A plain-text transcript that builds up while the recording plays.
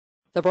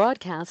The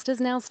broadcast is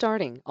now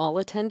starting. All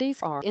attendees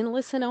are in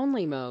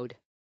listen-only mode.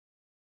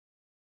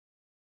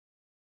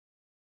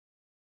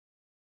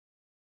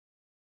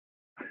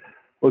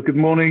 Well, good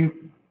morning,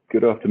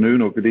 good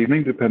afternoon, or good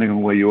evening, depending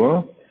on where you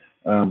are.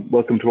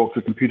 Welcome to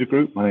Oxford Computer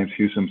Group. My name is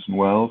Hugh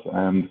Simpson-Wells,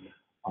 and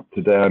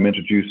today I'm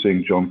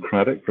introducing John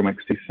Craddock from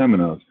XT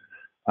Seminars.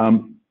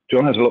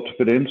 John has a lot to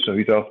fit in, so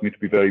he's asked me to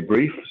be very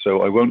brief,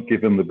 so I won't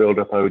give him the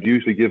build-up I would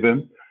usually give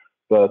him,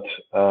 but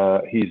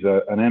he's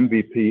an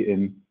MVP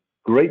in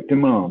great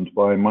demand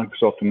by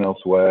Microsoft and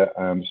elsewhere,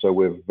 and so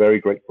we're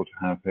very grateful to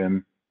have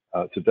him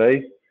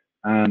today.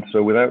 And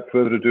so without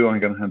further ado,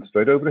 I'm going to hand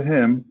straight over to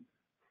him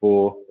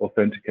for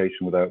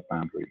authentication without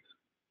boundaries.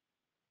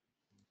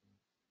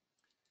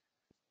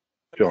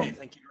 Okay, John.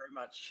 thank you very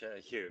much,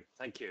 Hugh.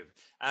 Thank you,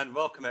 and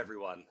welcome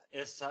everyone.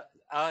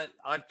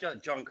 I'm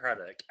John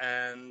Craddock,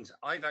 and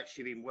I've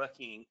actually been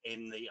working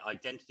in the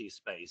identity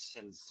space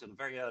since the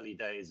very early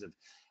days of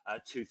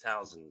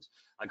 2000.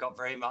 I got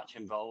very much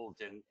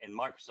involved in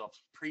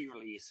Microsoft's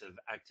pre-release of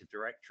Active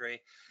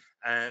Directory,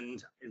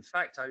 and in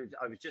fact,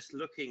 I was just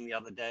looking the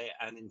other day,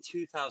 and in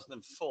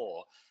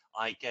 2004,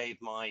 I gave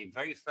my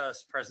very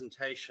first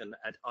presentation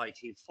at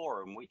IT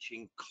Forum, which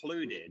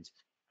included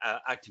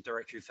Active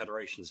Directory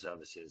Federation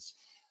services.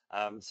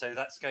 So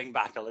that's going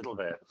back a little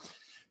bit.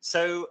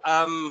 So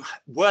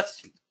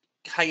worth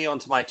hanging on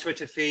to my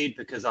Twitter feed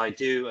because I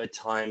do at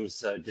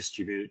times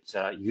distribute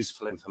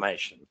useful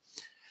information.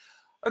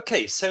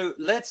 Okay, so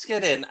let's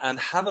get in and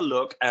have a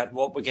look at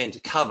what we're going to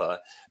cover.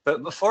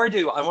 But before I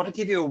do, I want to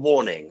give you a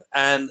warning.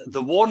 And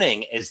the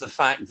warning is the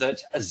fact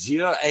that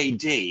Azure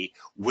AD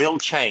will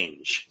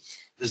change.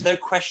 There's no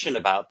question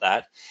about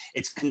that.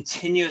 It's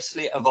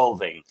continuously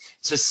evolving.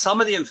 So some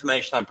of the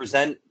information I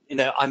present,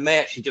 I may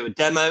actually do a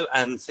demo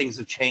and things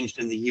have changed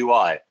in the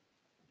UI.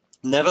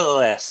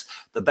 Nevertheless,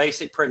 the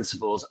basic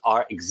principles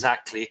are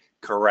exactly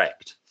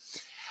correct.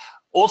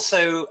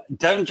 Also,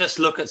 don't just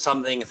look at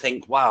something and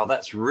think, wow,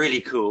 that's really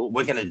cool,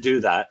 we're going to do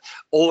that.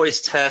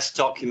 Always test,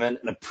 document,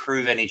 and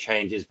approve any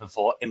changes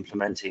before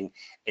implementing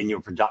in your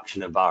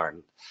production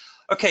environment.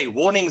 Okay,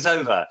 warning's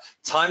over.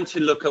 Time to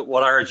look at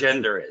what our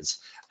agenda is.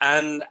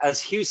 And as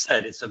Hugh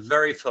said, it's a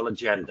very full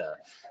agenda.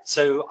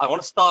 So I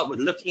want to start with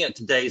looking at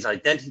today's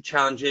identity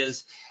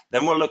challenges.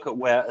 Then we'll look at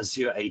where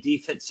Azure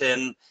AD fits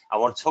in. I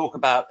want to talk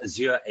about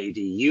Azure AD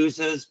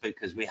users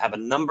because we have a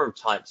number of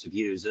types of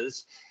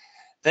users.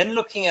 Then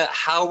looking at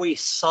how we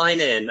sign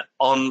in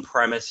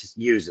on-premise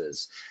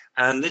users.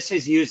 And this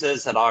is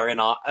users that are in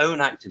our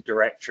own Active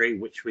Directory,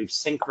 which we've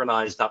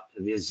synchronized up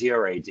to the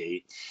Azure AD.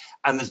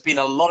 And there's been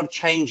a lot of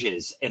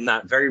changes in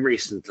that very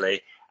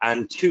recently.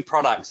 And 2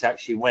 products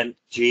actually went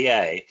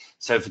GA,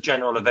 so for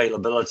general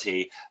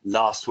availability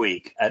last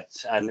week,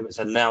 and it was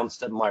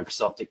announced at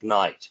Microsoft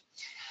Ignite.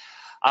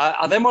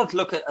 I then want to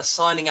look at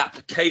assigning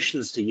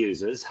applications to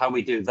users, how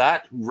we do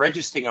that,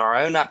 registering our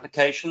own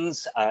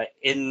applications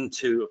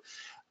into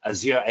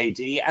Azure AD,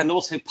 and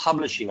also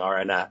publishing our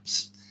own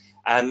apps.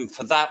 And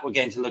for that, we're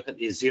going to look at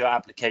the Azure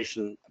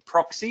Application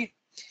Proxy,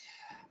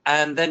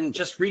 and then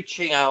just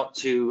reaching out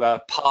to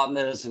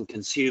partners and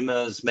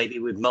consumers, maybe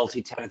with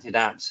multi-tenanted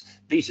apps,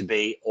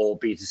 B2B or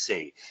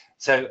B2C.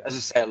 So as I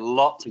say, a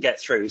lot to get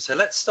through. So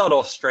let's start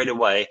off straight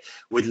away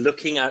with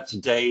looking at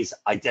today's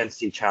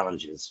identity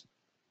challenges.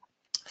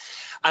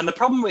 And the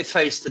problem we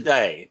face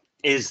today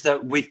is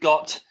that we've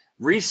got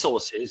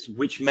resources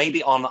which may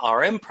be on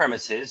our own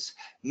premises.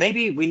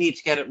 Maybe we need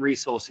to get at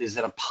resources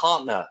in a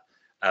partner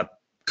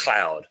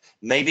cloud,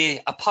 maybe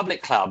a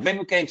public cloud, maybe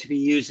we're going to be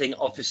using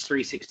Office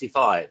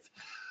 365,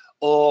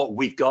 or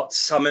we've got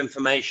some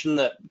information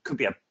that could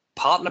be a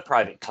partner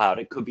private cloud,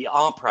 it could be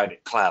our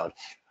private cloud.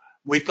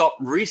 We've got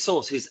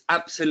resources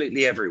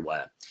absolutely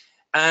everywhere.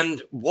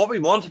 And what we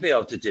want to be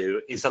able to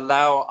do is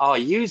allow our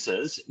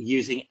users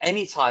using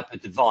any type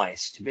of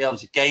device to be able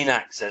to gain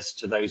access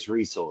to those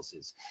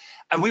resources.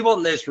 And we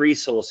want those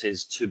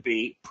resources to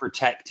be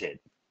protected.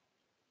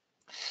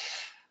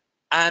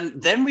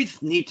 And then we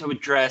need to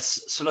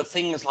address sort of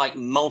things like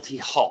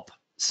multi-hop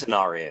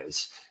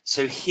scenarios.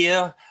 So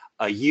here,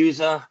 a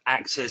user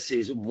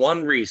accesses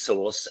one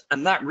resource,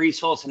 and that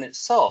resource in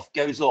itself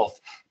goes off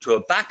to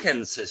a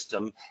back-end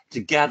system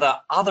to gather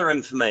other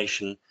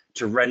information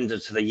to render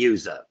to the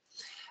user.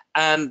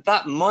 And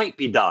that might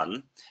be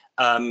done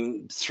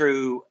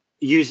through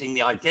using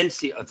the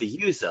identity of the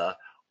user,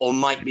 or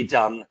might be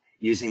done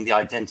using the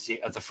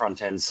identity of the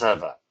front-end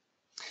server.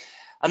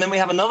 And then we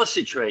have another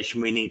situation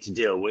we need to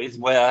deal with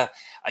where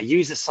a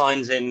user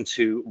signs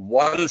into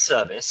one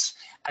service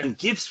and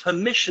gives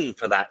permission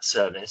for that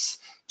service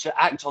to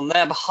act on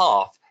their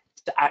behalf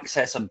to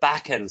access a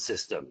back-end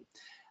system.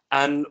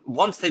 And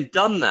once they've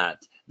done that,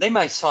 they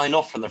may sign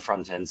off from the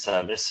front-end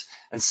service,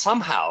 and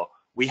somehow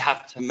we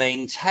have to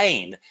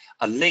maintain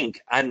a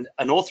link and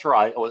an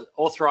authorized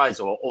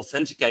or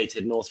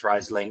authenticated and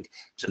authorized link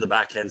to the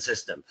back-end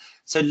system.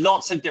 So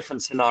lots of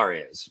different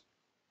scenarios.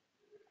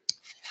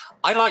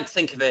 I like to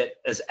think of it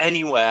as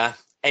anywhere,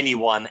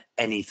 anyone,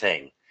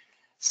 anything.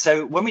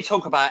 So when we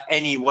talk about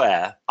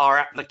anywhere, our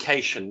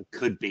application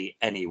could be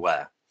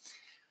anywhere.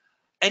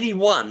 Any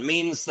one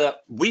means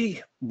that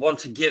we want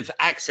to give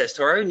access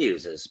to our own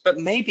users, but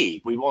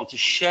maybe we want to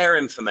share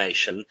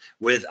information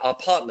with our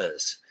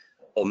partners,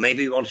 or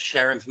maybe we want to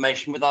share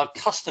information with our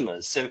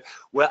customers. So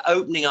we're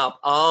opening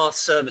up our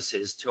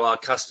services to our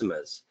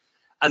customers.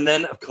 And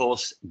then, of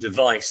course,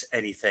 device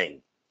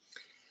anything.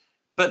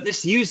 But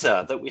this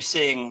user that we're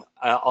seeing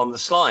on the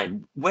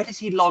slide, where does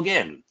he log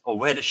in, or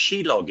where does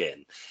she log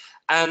in?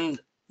 And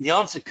the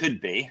answer could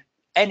be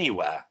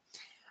anywhere.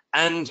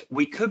 And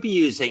we could be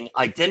using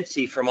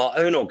identity from our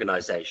own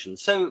organization.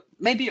 So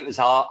maybe it was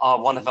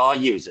one of our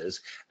users,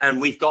 and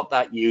we've got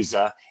that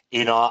user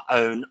in our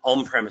own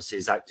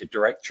on-premises Active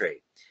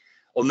Directory.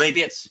 Or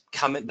maybe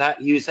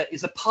that user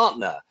is a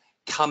partner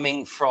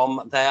coming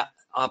from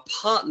our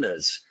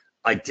partner's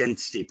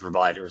identity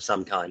provider of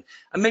some kind.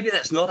 And maybe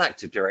that's not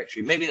Active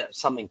Directory. Maybe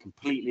that's something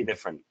completely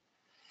different.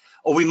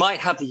 Or we might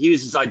have the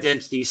user's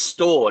identity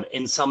stored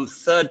in some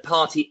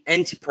third-party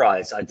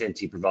enterprise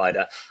identity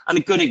provider. And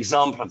a good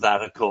example of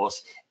that, of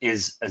course,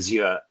 is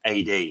Azure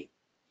AD.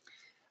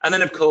 And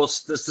then, of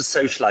course, there's the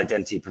social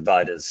identity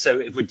providers. So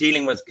if we're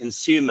dealing with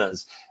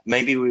consumers,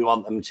 maybe we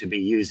want them to be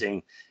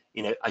using,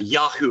 a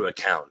Yahoo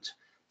account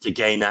to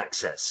gain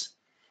access.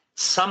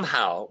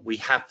 Somehow, we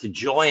have to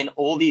join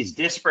all these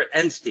disparate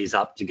entities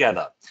up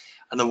together.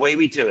 And the way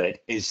we do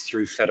it is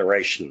through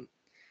federation.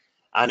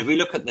 And if we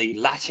look at the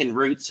Latin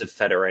roots of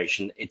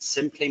federation, it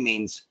simply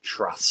means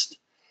trust.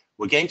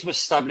 We're going to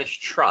establish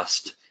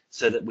trust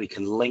so that we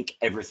can link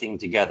everything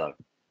together.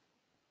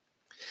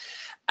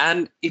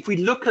 And if we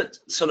look at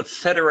sort of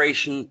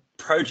federation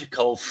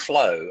protocol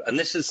flow, and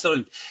this is sort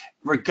of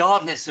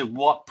regardless of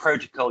what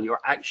protocol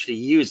you're actually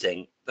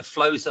using, the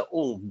flows are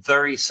all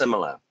very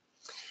similar.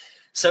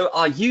 So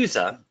our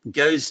user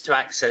goes to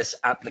access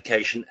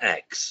application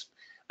X,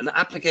 and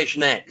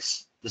application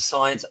X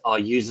decides our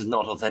user's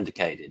not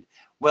authenticated.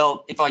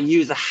 Well, if our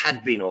user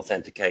had been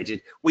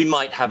authenticated, we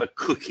might have a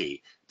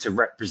cookie to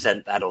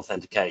represent that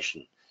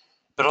authentication.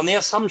 But on the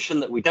assumption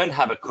that we don't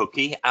have a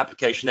cookie,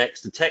 application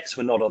X detects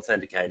we're not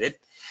authenticated.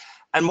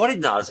 And what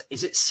it does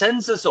is it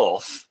sends us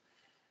off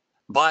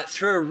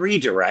through a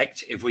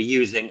redirect. If we're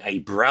using a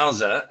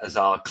browser as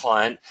our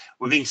client,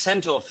 we're being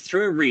sent off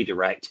through a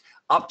redirect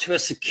up to a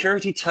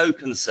security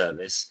token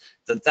service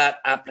that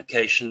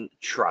application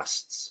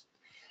trusts.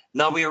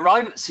 Now we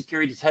arrive at the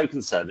security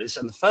token service,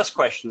 and the first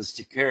question the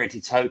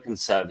security token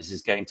service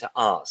is going to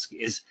ask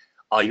is,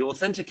 are you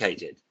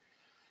authenticated?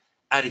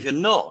 And if you're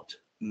not,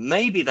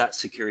 maybe that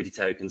security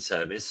token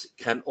service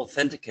can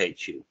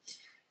authenticate you.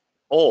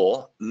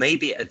 Or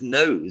maybe it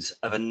knows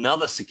of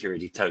another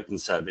security token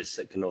service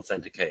that can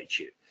authenticate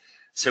you.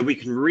 So we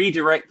can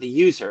redirect the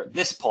user at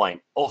this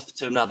point off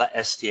to another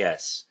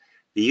STS.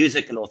 The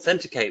user can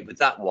authenticate with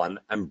that one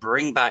and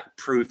bring back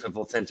proof of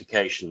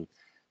authentication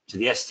to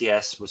the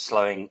STS we're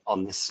showing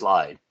on this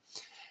slide.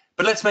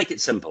 But let's make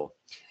it simple.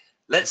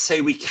 Let's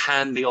say we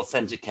can be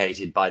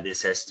authenticated by this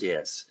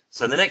STS.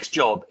 So the next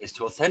job is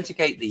to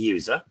authenticate the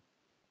user.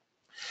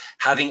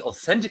 Having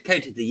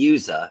authenticated the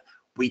user,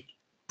 we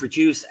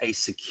produce a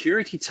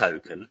security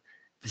token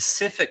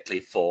specifically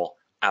for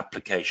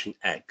application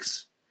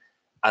X.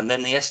 And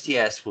then the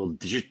STS will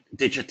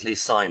digitally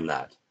sign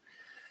that.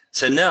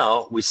 So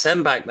now we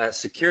send back that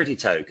security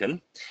token,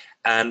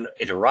 and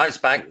it arrives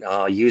back in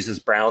our user's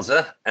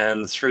browser,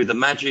 and through the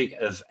magic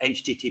of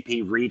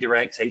HTTP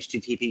redirects,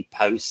 HTTP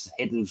posts,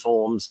 hidden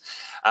forms,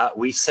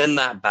 we send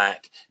that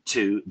back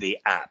to the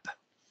app.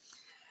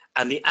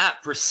 And the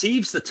app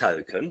receives the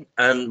token,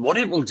 and what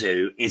it will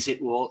do is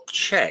it will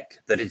check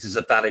that it is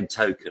a valid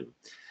token.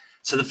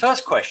 So the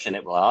first question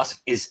it will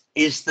ask is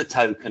the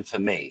token for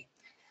me?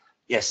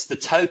 Yes, the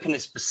token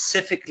is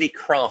specifically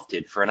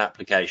crafted for an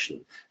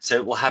application. So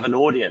it will have an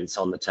audience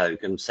on the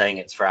token saying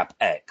it's for app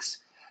X.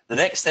 The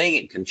next thing,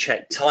 it can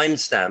check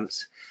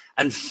timestamps.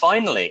 And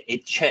finally,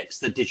 it checks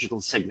the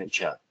digital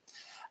signature.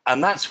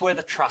 And that's where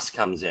the trust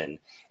comes in.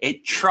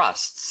 It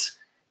trusts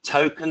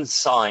tokens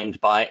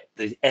signed by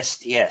the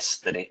STS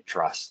that it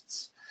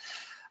trusts.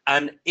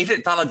 And if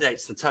it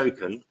validates the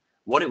token,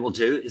 what it will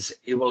do is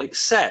it will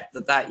accept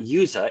that that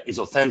user is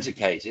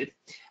authenticated,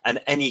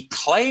 and any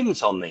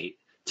claims on the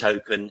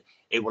token,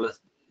 it will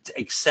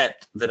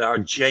accept that are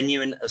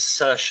genuine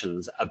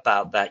assertions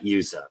about that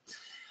user.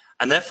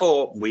 And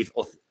therefore, we've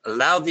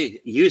allowed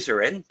the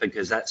user in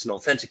because that's an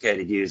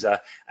authenticated user,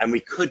 and we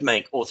could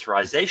make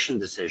authorization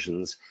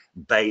decisions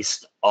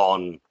based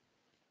on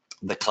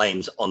the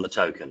claims on the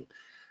token.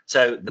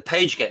 So the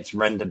page gets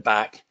rendered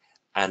back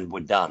and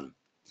we're done.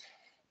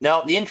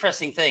 Now, the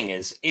interesting thing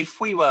is, if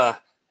we were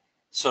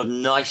sort of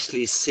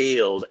nicely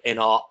sealed in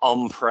our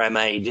on-prem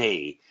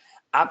AD,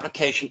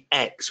 application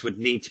X would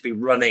need to be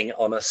running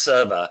on a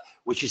server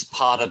which is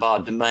part of our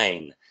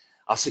domain.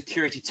 Our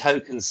security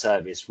token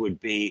service would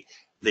be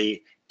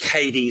the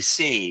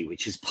KDC,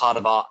 which is part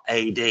of our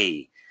AD,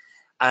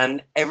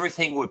 and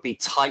everything would be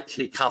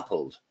tightly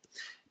coupled.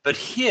 But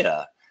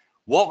here,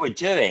 what we're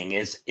doing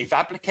is, if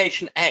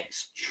application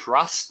X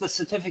trusts the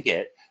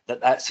certificate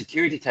that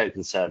security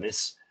token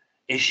service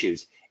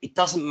issues, it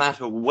doesn't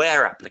matter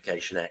where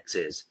application X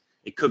is.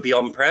 It could be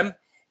on-prem,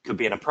 Could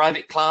be in a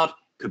private cloud,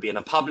 could be in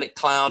a public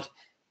cloud,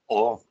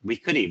 or we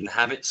could even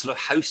have it sort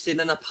of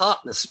hosted in a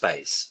partner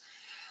space.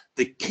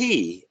 The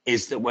key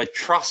is that we're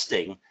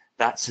trusting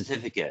that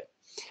certificate.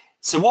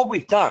 So what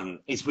we've done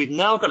is we've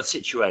now got a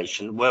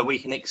situation where we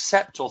can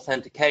accept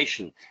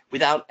authentication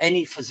without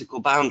any physical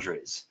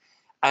boundaries,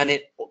 and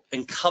it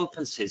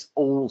encompasses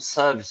all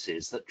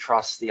services that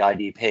trust the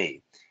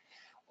IDP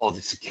or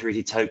the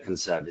security token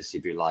service,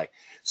 if you like.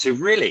 So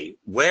really,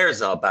 where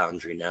is our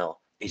boundary now?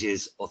 It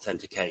is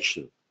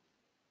authentication.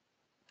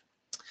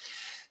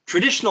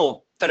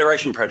 Traditional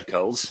federation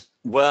protocols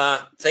were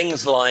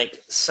things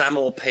like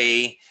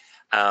SAML-P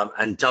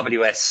and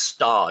WS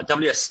Star.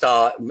 WS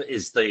Star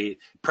is the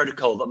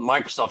protocol that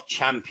Microsoft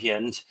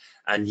championed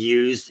and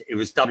used. It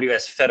was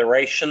WS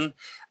Federation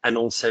and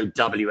also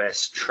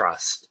WS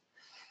Trust.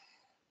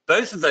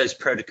 Both of those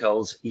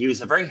protocols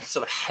use a very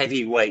sort of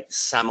heavyweight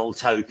SAML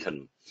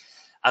token.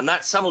 And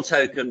that SAML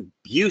token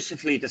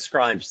beautifully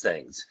describes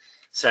things.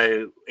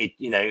 So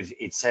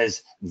it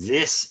says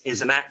this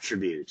is an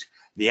attribute,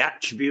 the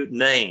attribute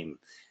name,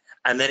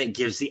 and then it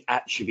gives the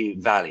attribute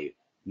value.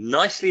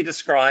 Nicely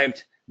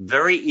described,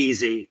 very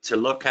easy to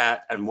look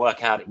at and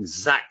work out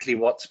exactly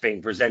what's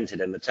being presented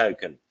in the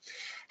token.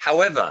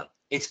 However,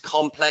 it's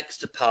complex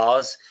to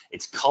parse,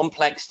 it's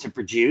complex to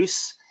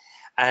produce,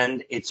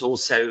 and it's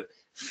also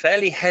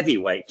fairly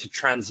heavyweight to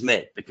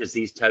transmit because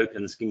these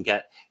tokens can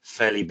get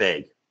fairly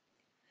big.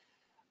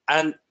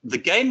 And the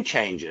game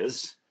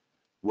changers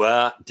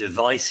were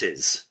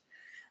devices.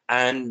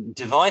 And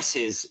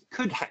devices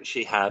could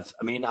actually have,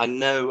 I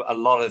know a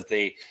lot of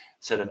the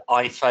sort of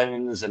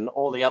iPhones and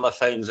all the other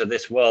phones of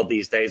this world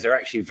these days are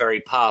actually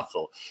very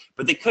powerful,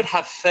 but they could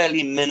have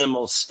fairly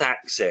minimal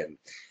stacks in.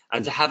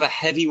 And to have a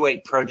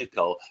heavyweight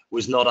protocol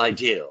was not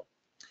ideal.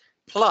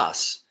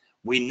 Plus,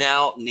 we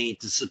now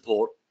need to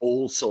support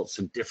all sorts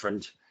of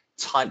different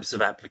types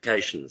of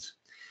applications.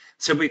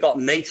 So we've got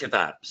native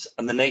apps,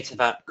 and the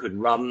native app could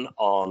run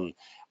on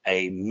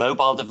a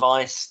mobile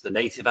device. The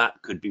native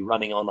app could be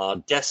running on our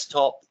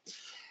desktop.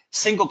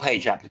 Single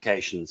page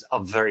applications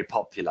are very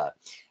popular.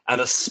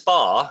 And a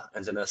SPA,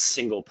 as in a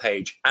single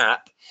page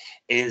app,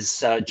 is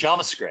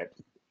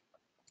JavaScript.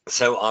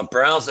 So our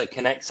browser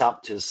connects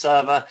up to the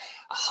server,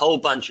 a whole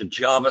bunch of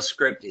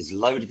JavaScript is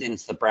loaded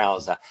into the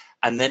browser,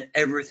 and then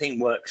everything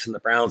works in the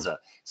browser.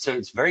 So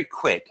it's very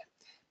quick.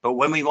 But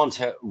when we want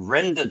to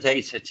render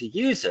data to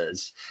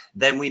users,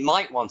 then we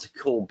might want to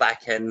call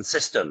backend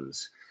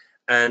systems.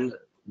 And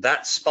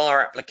that SPA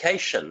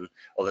application,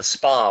 or the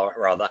SPA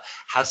rather,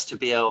 has to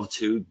be able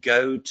to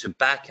go to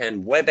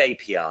backend web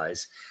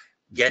APIs,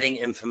 getting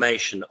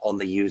information on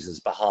the user's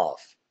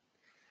behalf.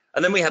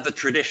 And then we have the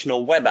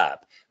traditional web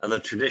app. And the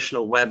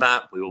traditional web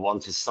app we will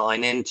want to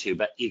sign into,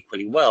 but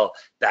equally well,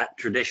 that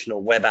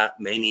traditional web app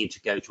may need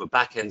to go to a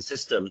backend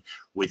system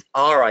with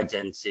our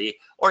identity,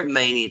 or it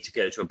may need to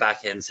go to a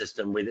backend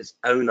system with its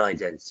own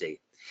identity.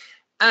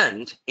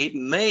 And it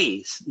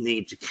may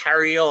need to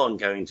carry on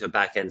going to a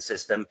backend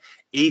system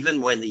even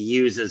when the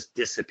users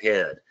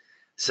disappeared.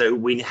 So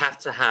we have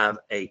to have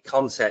a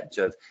concept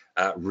of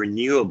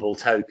renewable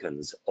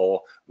tokens,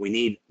 or we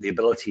need the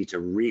ability to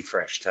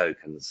refresh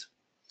tokens.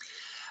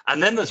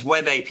 And then there's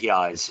web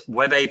APIs.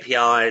 Web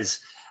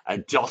APIs are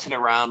dotted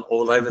around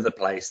all over the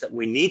place that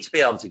we need to be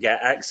able to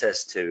get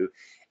access to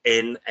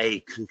in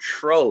a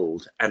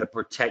controlled and a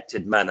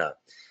protected manner.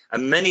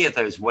 And many of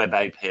those web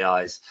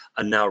APIs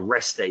are now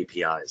REST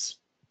APIs.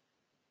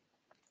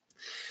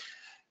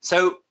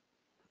 So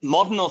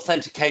modern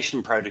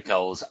authentication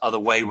protocols are the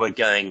way we're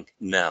going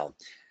now.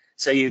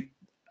 So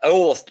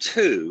OAuth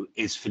 2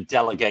 is for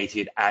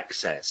delegated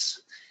access.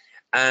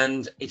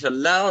 And it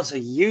allows a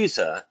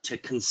user to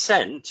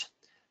consent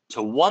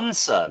to one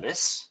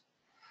service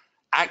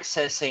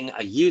accessing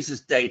a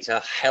user's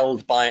data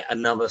held by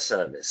another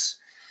service.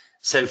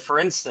 So for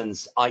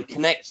instance, I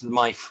connect to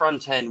my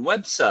front-end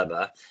web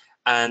server,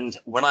 and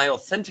when I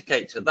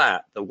authenticate to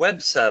that, the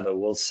web server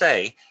will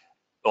say,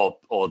 or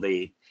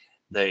the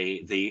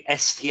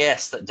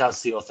STS that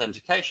does the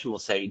authentication will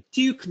say,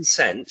 do you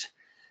consent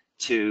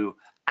to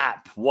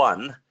app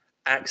 1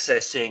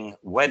 accessing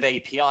web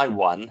API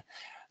 1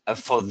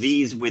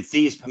 with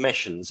these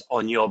permissions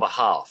on your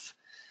behalf?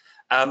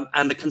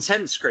 And the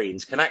consent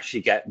screens can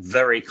actually get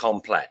very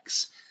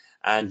complex,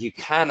 and you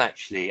can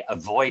actually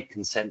avoid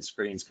consent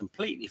screens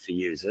completely for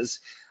users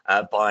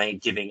by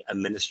giving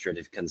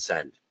administrative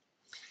consent.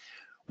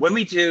 When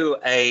we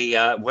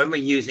when we're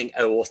using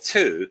OAuth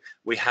 2,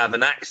 we have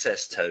an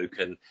access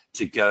token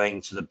to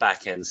going to the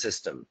backend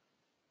system.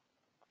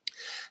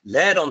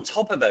 Layered on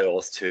top of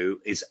OAuth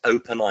 2 is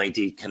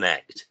OpenID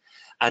Connect,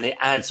 and it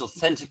adds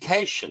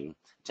authentication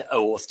to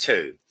OAuth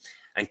 2,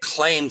 and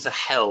claims are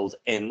held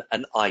in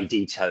an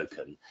ID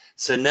token.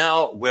 So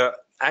now we're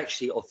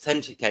actually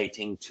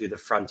authenticating to the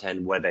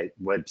front-end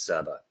web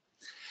server.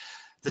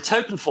 The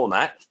token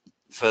format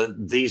for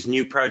these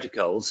new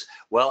protocols,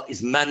 well,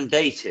 is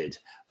mandated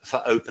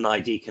for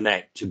OpenID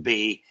Connect to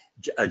be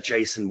a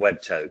JSON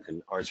web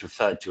token, or it's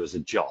referred to as a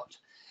JOT.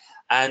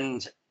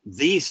 And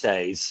these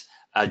days,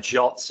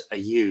 JOTs are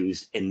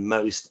used in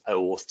most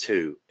OAuth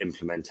 2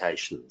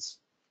 implementations.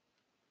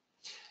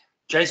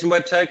 JSON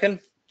Web Token,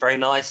 very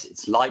nice.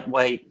 It's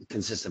lightweight, it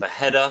consists of a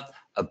header,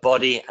 a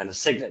body, and a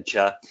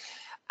signature.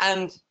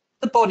 And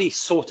the body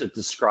sort of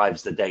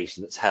describes the data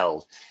that's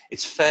held.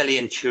 It's fairly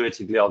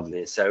intuitively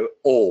obvious. So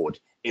AUD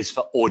is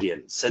for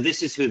audience. So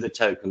this is who the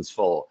token's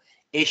for.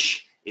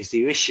 ISH is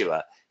the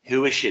issuer,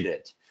 who issued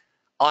it.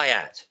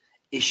 IAT,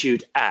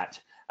 issued at.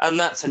 And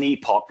that's an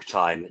epoch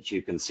time that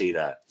you can see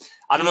there.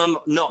 And I'm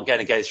not going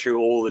to go through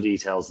all the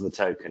details of the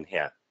token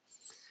here.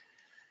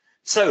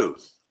 So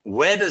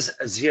where does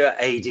Azure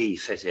AD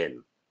fit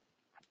in?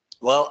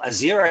 Well,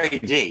 Azure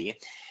AD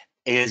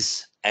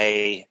is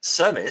a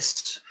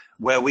service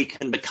where we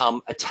can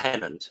become a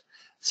tenant.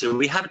 So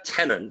we have a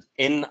tenant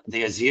in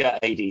the Azure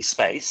AD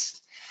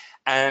space,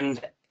 and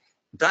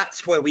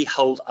that's where we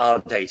hold our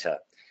data.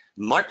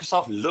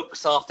 Microsoft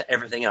looks after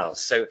everything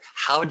else. So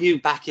how do you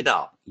back it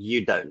up?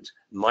 You don't.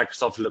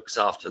 Microsoft looks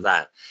after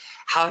that.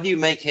 How do you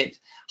make it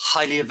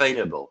highly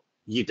available?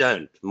 You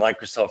don't.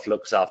 Microsoft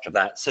looks after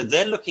that. So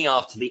they're looking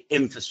after the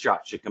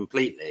infrastructure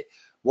completely.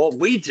 What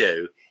we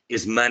do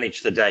is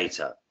manage the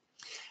data.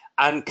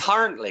 And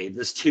currently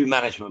there's two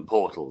management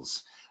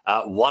portals.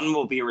 One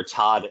will be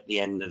retired at the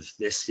end of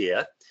this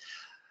year.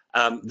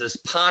 There's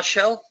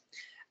PowerShell,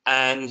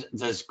 and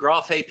there's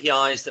graph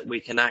APIs that we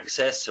can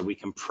access, so we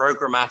can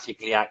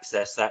programmatically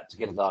access that to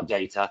get our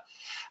data.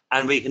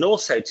 And we can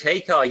also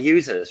take our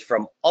users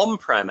from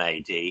on-prem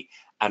AD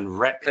and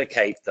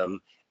replicate them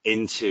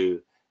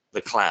into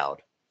the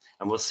cloud.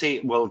 And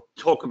we'll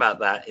talk about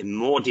that in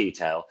more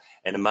detail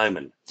in a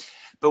moment.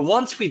 But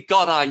once we've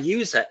got our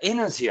user in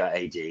Azure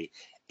AD,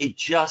 it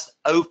just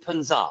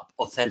opens up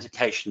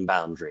authentication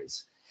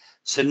boundaries.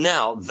 So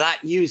now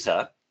that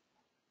user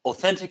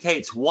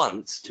authenticates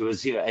once to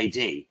Azure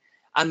AD,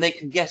 and they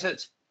can get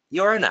at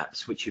your own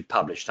apps, which you've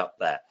published up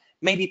there,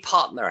 maybe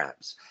partner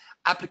apps,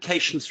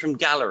 applications from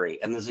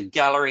Gallery, and there's a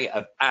gallery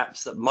of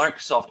apps that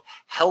Microsoft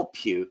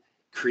help you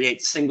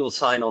create single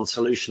sign-on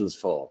solutions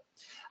for.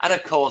 And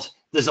of course,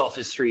 there's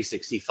Office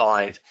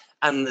 365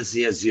 and there's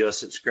the Azure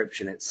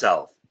subscription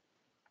itself.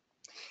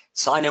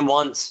 Sign in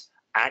once,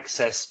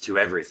 access to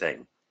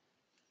everything.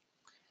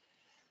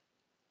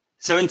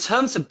 So in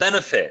terms of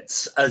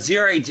benefits,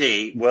 Azure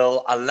AD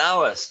will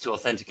allow us to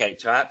authenticate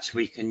to apps.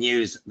 We can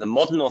use the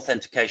modern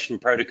authentication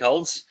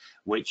protocols,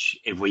 which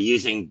if we're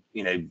using,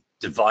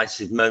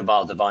 devices,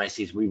 mobile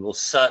devices, we will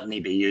certainly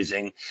be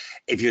using.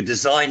 If you're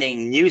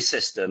designing new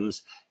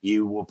systems,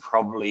 you will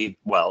probably,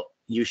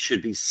 you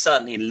should be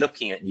certainly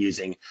looking at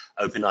using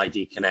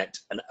OpenID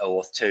Connect and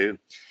OAuth 2.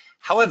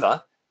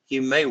 However,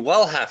 you may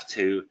well have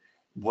to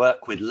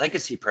work with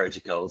legacy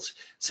protocols.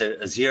 So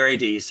Azure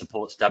AD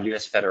supports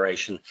WS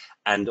Federation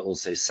and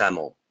also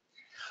SAML.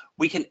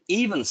 We can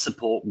even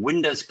support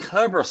Windows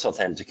Kerberos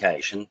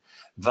authentication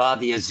via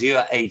the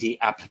Azure AD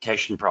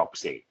application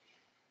proxy.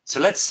 So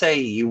let's say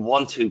you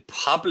want to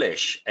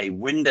publish a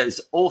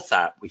Windows Auth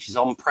app, which is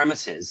on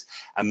premises,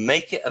 and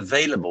make it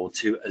available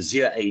to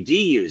Azure AD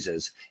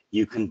users.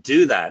 You can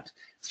do that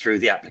through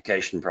the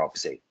application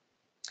proxy.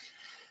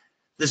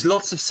 There's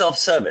lots of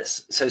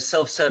self-service. So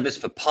self-service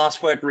for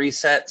password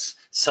resets,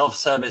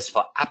 self-service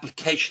for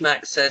application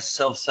access,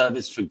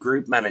 self-service for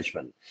group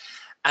management.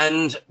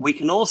 And we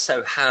can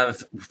also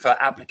have, for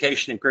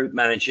application and group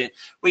management,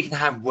 we can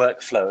have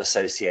workflow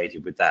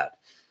associated with that.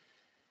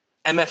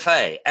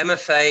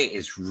 MFA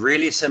is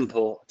really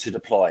simple to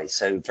deploy.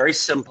 So very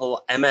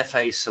simple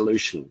MFA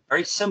solution,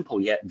 very simple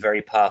yet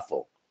very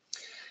powerful.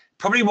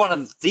 Probably one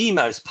of the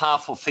most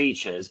powerful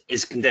features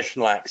is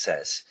conditional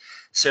access.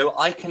 So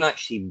I can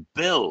actually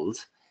build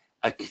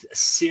a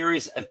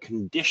series of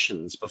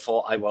conditions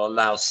before I will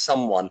allow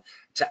someone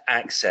to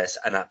access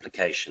an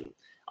application.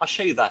 I'll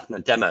show you that in a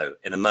demo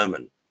in a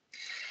moment.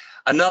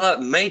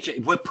 Another major,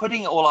 we're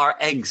putting all our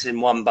eggs in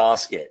one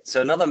basket.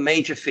 So another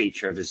major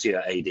feature of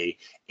Azure AD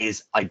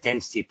is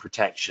identity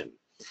protection.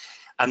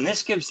 And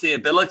this gives the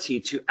ability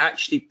to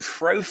actually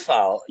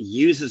profile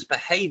users'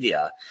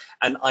 behavior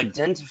and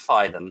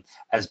identify them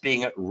as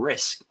being at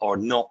risk or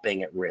not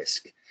being at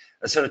risk.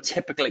 A sort of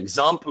typical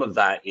example of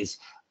that is,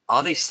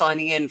 are they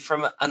signing in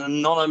from an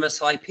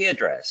anonymous IP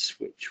address,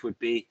 which would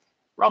be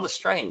rather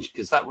strange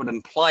because that would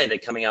imply they're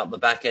coming out the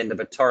back end of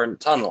a torrent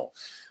tunnel,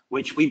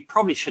 which we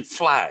probably should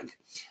flag.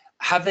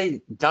 Have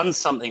they done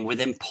something with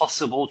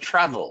impossible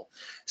travel?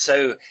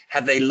 So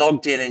have they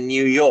logged in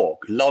New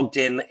York, logged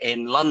in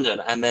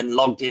London, and then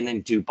logged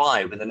in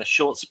Dubai within a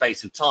short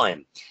space of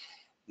time?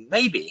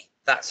 Maybe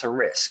that's a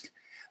risk,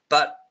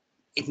 but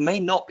it may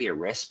not be a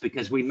risk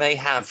because we may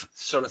have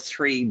sort of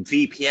 3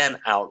 VPN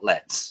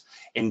outlets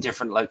in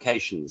different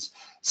locations.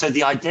 So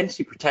the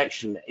identity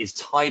protection is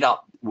tied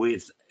up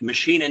with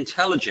machine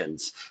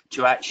intelligence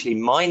to actually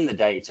mine the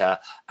data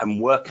and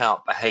work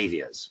out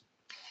behaviors.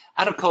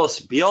 And of course,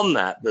 beyond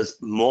that,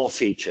 there's more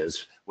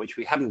features which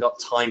we haven't got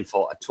time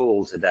for at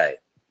all today.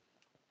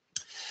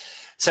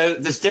 So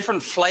there's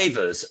different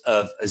flavors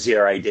of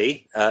Azure AD.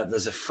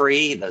 There's a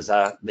free,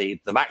 the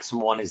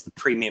maximum one is the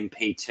Premium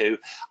P2.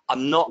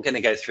 I'm not going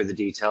to go through the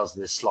details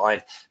of this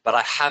slide, but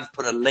I have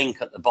put a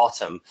link at the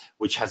bottom,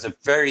 which has a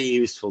very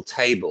useful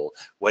table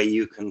where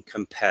you can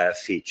compare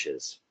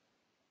features.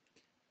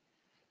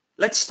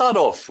 Let's start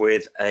off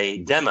with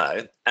a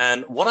demo.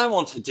 And what I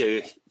want to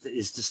do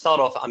is to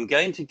start off, I'm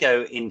going to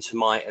go into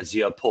my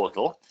Azure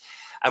portal,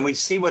 and we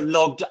see we're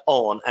logged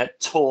on at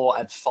Tor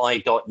at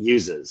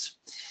 5.users.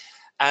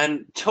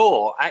 And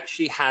Tor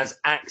actually has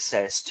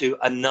access to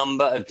a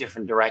number of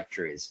different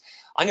directories.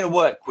 I'm going to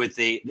work with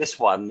this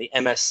one, the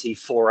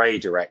MSC4A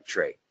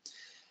directory.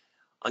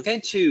 I'm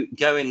going to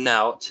go in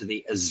now to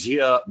the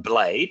Azure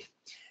Blade,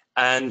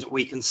 and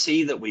we can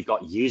see that we've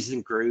got users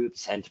and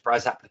groups,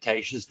 enterprise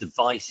applications,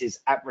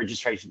 devices, app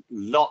registration,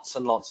 lots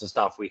and lots of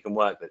stuff we can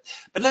work with.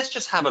 But let's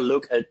just have a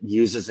look at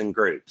users and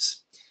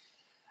groups.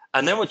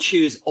 And then we'll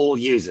choose all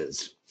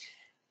users.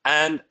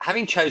 And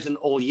having chosen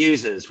all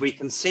users, we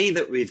can see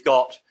that we've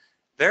got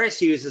various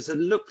users that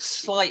look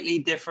slightly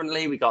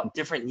differently. We've got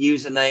different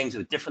usernames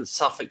with different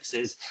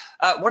suffixes.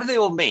 What do they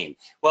all mean?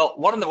 Well,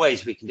 one of the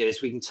ways we can do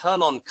is we can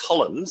turn on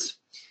columns,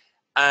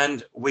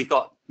 and we've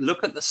got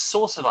look at the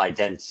source of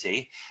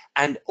identity,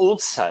 and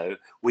also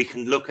we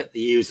can look at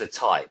the user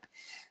type.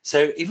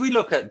 So if we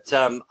look at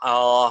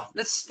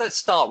let's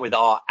start with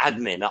our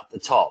admin up the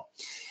top.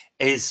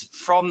 Is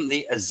from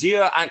the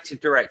Azure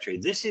Active Directory.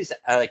 This is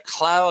a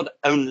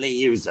cloud-only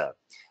user.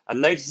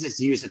 And notice this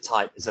user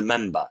type is a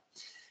member.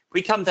 If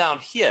we come down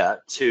here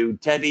to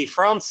Debbie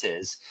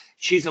Francis,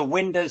 she's a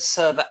Windows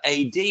Server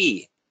AD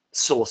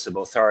source of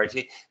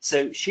authority.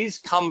 So she's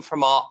come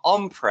from our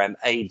on-prem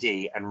AD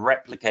and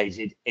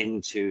replicated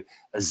into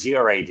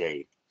Azure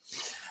AD.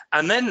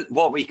 And then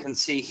what we can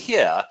see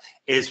here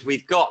is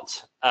we've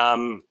got,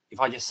 if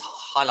I just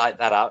highlight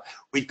that out,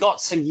 we've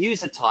got some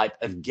user type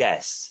of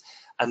guests.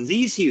 And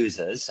these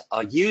users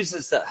are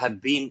users that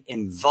have been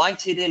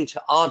invited into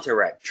our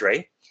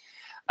directory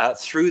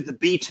through the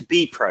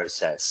B2B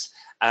process.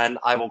 And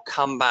I will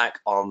come back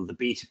on the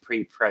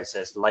B2B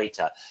process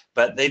later.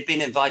 But they've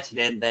been invited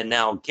in. They're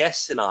now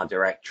guests in our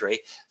directory,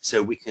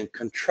 so we can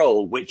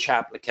control which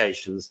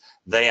applications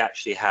they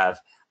actually have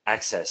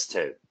access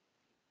to.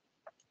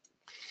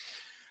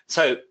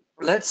 So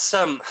let's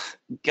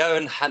go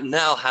and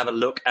now have a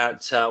look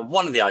at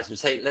one of the items.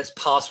 Say, let's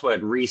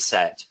password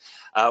reset.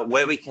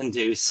 Where we can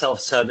do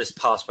self-service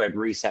password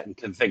reset and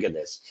configure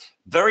this.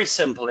 Very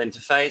simple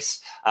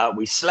interface.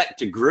 We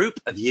select a group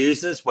of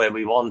users where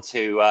we want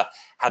to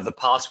have the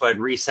password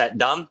reset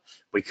done.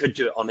 We could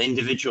do it on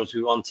individuals if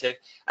we want to,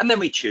 and then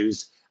we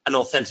choose an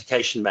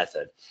authentication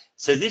method.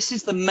 So this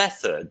is the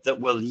method that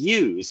we'll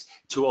use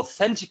to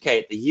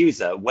authenticate the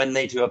user when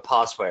they do a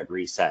password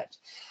reset.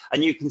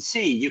 And you can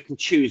see you can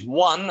choose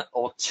one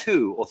or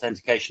two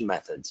authentication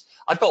methods.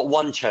 I've got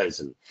one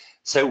chosen.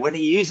 So when a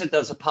user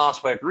does a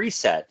password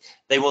reset,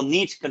 they will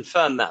need to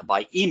confirm that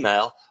by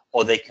email,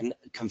 or they can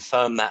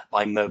confirm that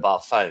by mobile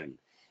phone.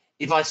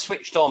 If I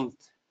switched on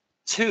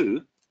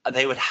two,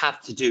 they would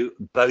have to do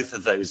both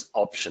of those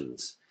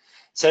options.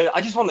 So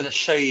I just wanted to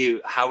show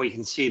you how we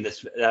can see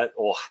this,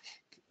 or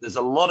there's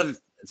a lot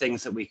of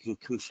things that we can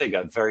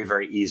configure very,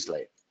 very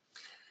easily.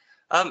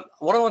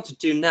 What I want to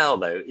do now,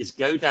 though, is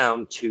go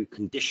down to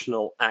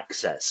conditional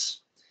access,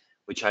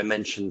 which I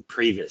mentioned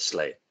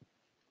previously.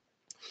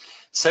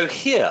 So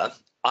here,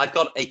 I've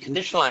got a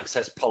conditional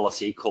access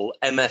policy called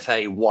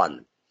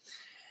MFA1.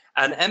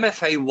 And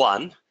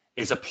MFA1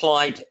 is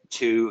applied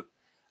to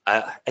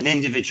an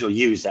individual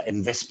user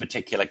in this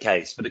particular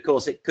case, but of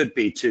course it could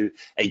be to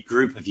a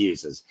group of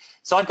users.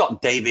 So I've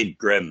got David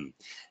Grimm,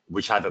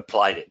 which I've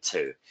applied it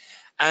to.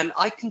 And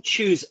I can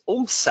choose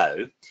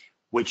also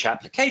which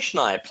application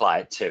I apply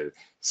it to.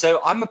 So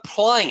I'm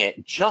applying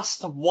it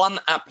just to one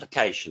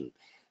application.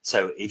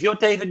 So if you're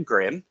David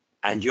Grimm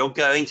and you're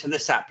going to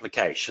this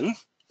application,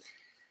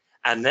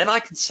 and then I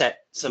can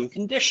set some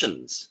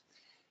conditions.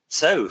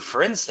 So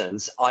for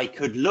instance, I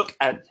could look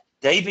at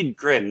David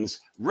Grimm's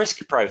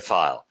risk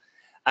profile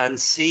and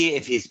see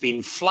if he's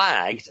been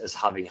flagged as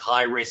having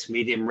high risk,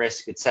 medium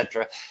risk,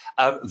 etc.,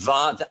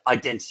 via the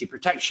identity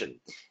protection.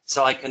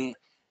 So I can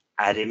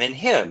add him in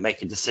here,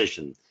 make a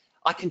decision.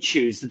 I can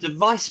choose the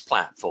device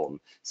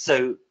platform.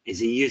 So is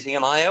he using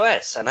an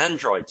iOS, an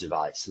Android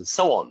device, and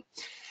so on.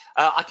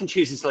 I can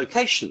choose his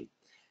location.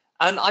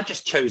 And I've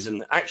just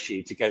chosen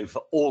actually to go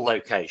for all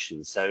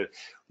locations. So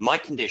my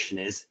condition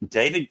is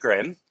David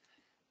Grimm,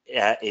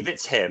 if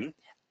it's him,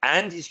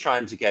 and he's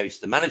trying to go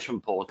to the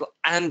management portal,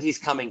 and he's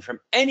coming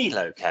from any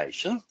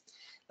location.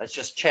 Let's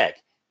just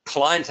check.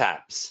 Client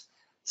apps.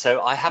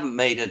 So I haven't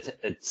made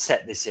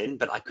set this in,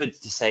 but I could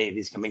say if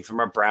he's coming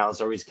from a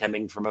browser or he's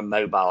coming from a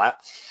mobile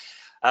app.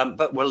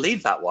 But we'll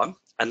leave that one,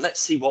 and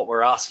let's see what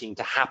we're asking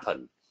to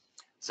happen.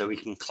 So we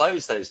can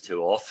close those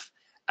two off,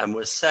 and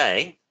we'll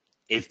say,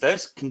 if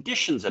those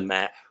conditions are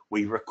met,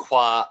 we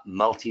require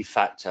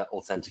multi-factor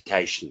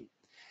authentication.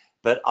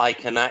 But I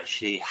can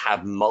actually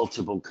have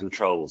multiple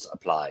controls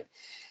applied.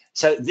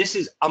 So this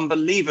is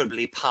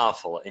unbelievably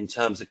powerful in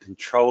terms of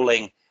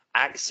controlling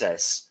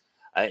access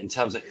in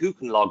terms of who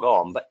can log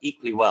on, but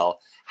equally well,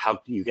 how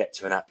you get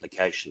to an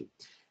application.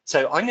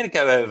 So I'm going to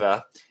go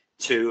over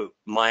to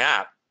my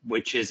app,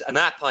 which is an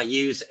app I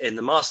use in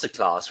the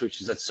masterclass,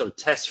 which is a sort of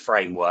test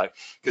framework,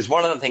 because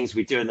one of the things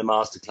we do in the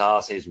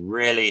masterclass is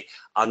really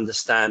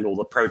understand all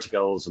the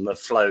protocols and the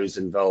flows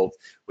involved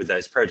with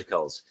those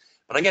protocols.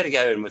 But I'm going to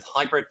go in with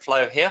hybrid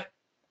flow here,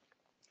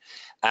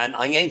 and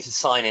I'm going to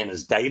sign in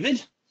as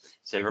David.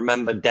 So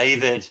remember,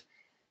 David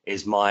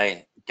is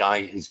my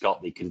guy who's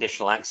got the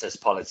conditional access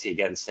policy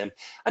against him,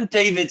 and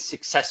David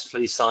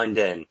successfully signed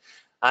in.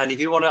 And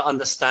if you want to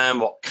understand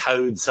what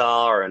codes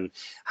are and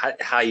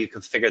how you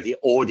configure the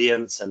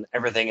audience and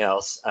everything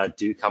else,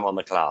 do come on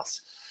the class.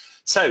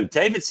 So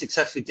David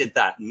successfully did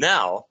that.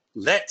 Now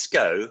let's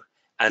go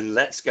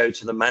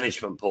to the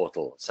management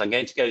portal. So I'm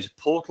going to go to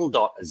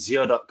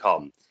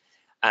portal.azure.com,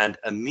 and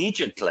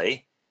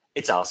immediately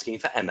it's asking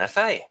for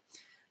MFA.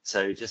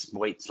 So just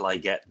wait till I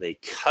get the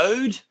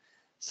code.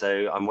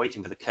 So I'm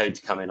waiting for the code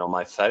to come in on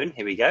my phone.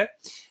 Here we go.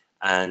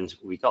 And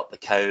we got the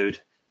code,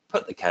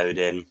 put the code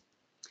in,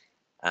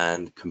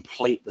 and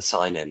complete the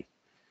sign-in.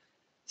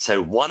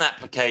 So one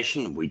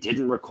application, we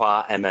didn't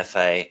require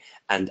MFA,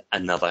 and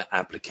another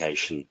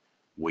application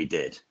we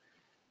did.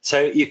 So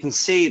you can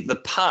see the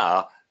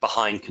power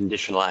behind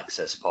conditional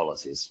access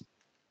policies.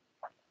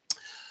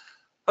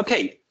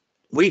 Okay,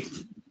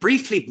 we've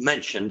briefly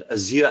mentioned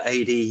Azure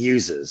AD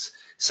users.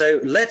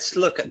 So let's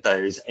look at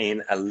those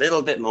in a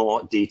little bit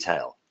more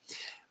detail.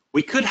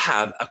 We could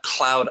have a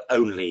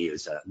cloud-only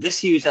user.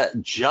 This user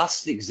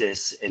just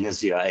exists in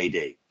Azure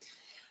AD.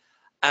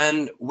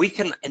 And we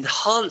can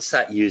enhance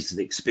that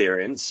user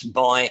experience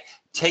by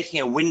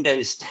taking a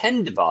Windows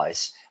 10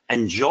 device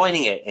and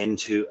joining it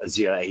into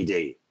Azure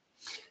AD.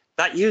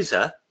 That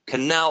user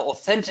can now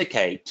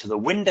authenticate to the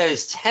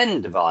Windows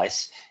 10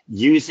 device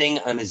using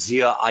an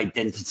Azure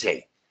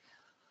identity.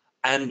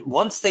 And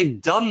once they've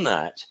done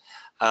that,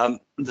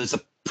 there's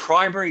a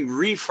primary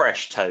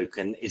refresh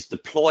token is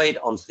deployed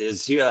onto the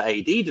Azure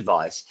AD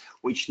device,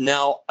 which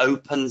now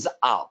opens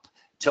up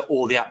to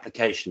all the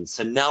applications.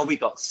 So now we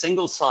got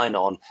single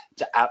sign-on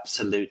to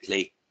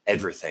absolutely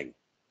everything.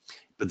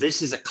 But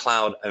this is a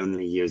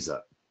cloud-only user.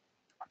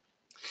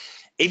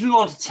 If we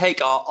want to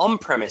take our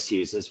on-premise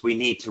users, we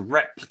need to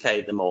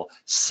replicate them or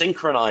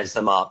synchronize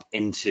them up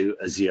into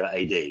Azure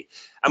AD.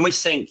 And we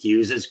sync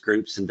users,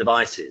 groups, and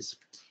devices.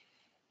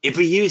 If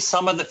we use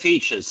some of the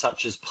features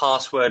such as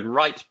password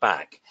write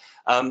back,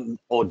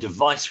 or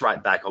device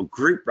write back, or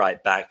group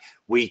write back,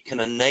 we can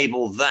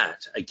enable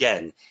that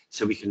again.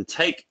 So we can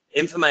take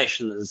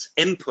information that's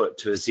input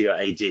to Azure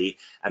AD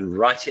and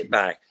write it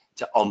back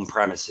to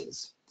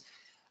on-premises.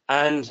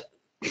 And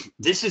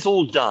this is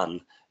all done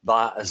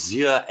by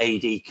Azure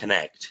AD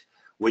Connect,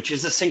 which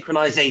is a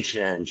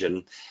synchronization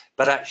engine,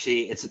 but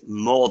actually it's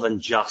more than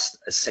just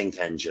a sync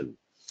engine.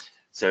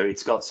 So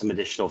it's got some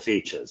additional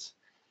features.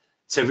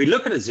 So if we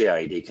look at Azure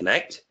AD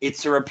Connect,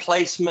 it's a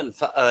replacement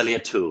for earlier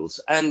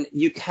tools, and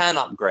you can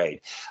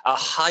upgrade. I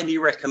highly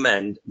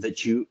recommend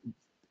that you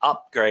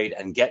upgrade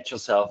and get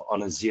yourself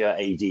on Azure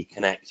AD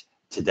Connect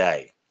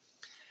today.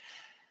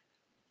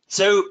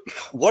 So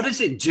what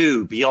does it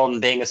do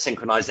beyond being a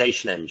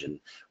synchronization engine?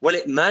 Well,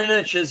 it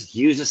manages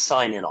user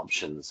sign-in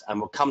options, and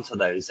we'll come to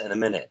those in a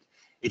minute.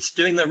 It's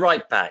doing the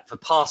write back for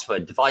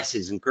password,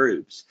 devices, and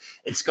groups.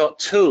 It's got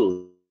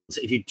tools.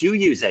 If you do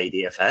use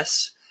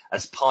ADFS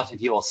as part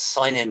of your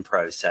sign-in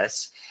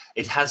process,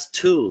 it has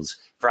tools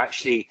for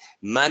actually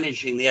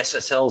managing the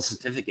SSL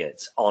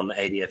certificates on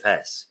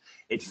ADFS.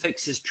 It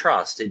fixes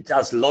trust. It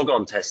does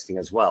logon testing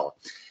as well.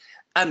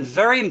 And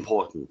very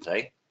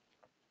importantly,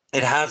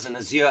 it has an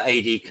Azure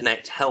AD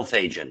Connect Health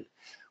agent,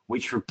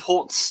 which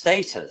reports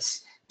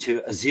status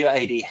to Azure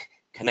AD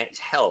Connect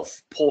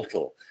Health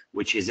portal,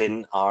 which is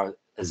in our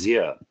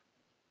Azure.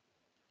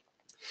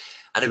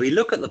 And if we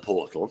look at the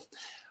portal,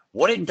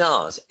 what it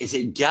does is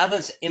it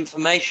gathers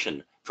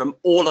information from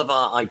all of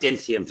our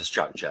identity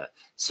infrastructure.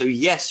 So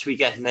yes, we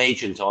get an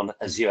agent on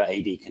Azure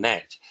AD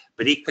Connect,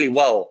 but equally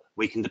well,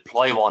 we can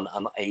deploy one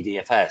on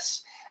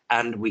ADFS,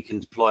 and we can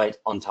deploy it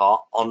onto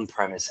our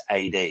on-premise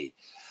AD.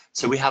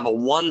 So we have a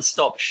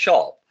one-stop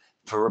shop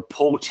for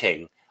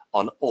reporting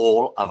on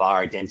all of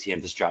our identity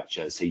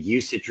infrastructure. So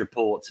usage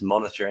reports,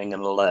 monitoring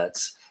and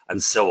alerts,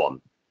 and so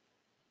on.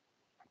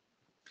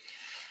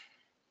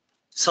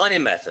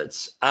 Sign-in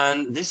methods,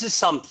 and this is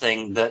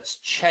something that's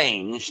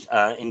changed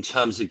in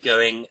terms of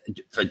going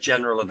for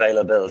general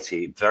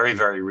availability very,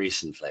 very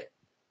recently.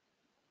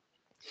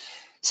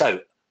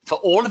 So for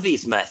all of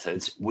these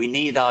methods, we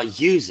need our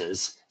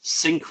users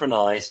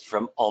synchronized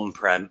from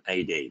on-prem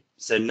AD.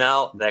 So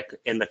now they're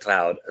in the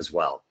cloud as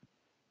well.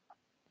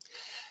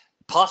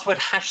 Password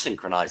hash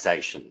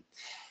synchronization.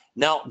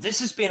 Now, this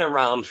has been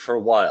around for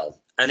a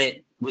while, and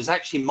it was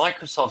actually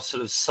Microsoft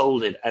sort of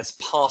sold it as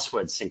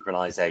password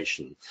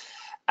synchronization.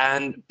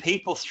 And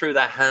people threw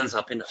their hands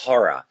up in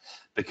horror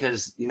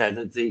because, you know,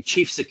 the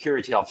chief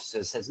security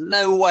officer says,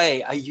 no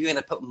way are you going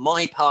to put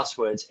my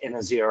passwords in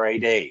Azure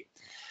AD.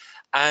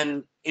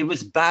 And it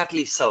was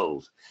badly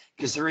sold,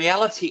 because the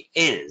reality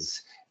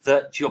is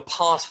that your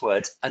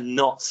passwords are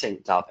not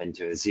synced up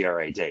into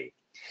Azure AD.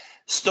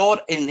 Stored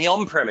in the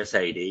on-premise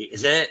AD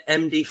is an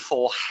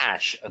MD4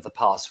 hash of the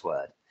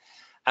password.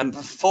 And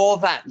before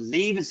that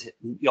leaves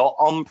your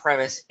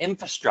on-premise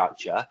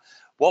infrastructure,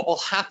 what will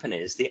happen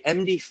is the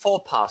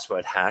MD4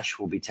 password hash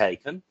will be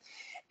taken,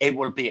 it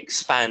will be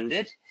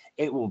expanded,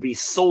 it will be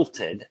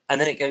salted, and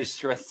then it goes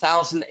through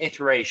 1,000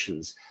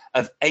 iterations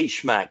of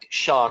HMAC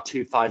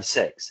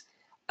SHA-256.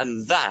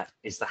 And that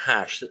is the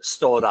hash that's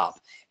stored up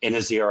in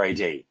Azure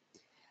AD.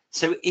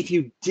 So if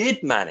you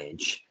did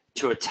manage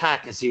to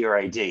attack Azure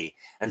AD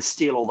and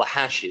steal all the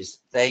hashes,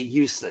 they're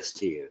useless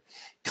to you.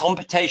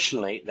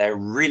 Computationally, they're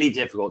really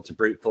difficult to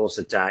brute force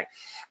attack.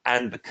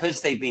 And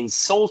because they've been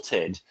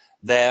salted,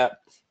 they're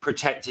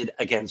protected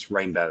against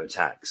rainbow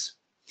attacks.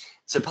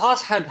 So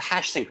password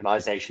hash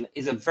synchronization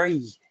is a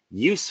very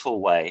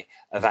useful way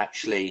of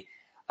actually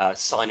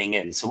signing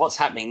in. So what's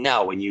happening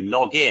now when you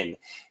log in,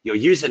 your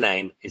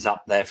username is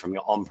up there from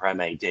your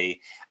on-prem AD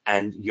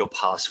and your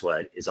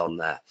password is on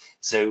there.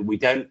 So we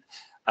don't,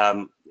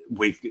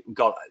 we've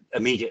got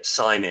immediate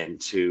sign in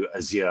to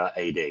Azure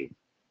AD.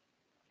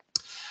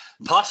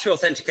 Pass-through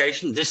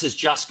authentication, this has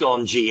just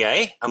gone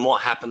GA, and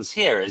what happens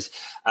here is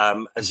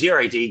Azure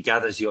AD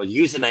gathers your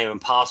username and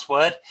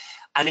password,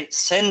 and it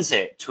sends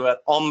it to an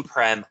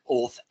on-prem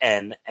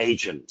Auth-N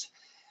agent.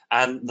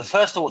 And the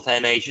first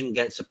Auth-N agent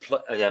gets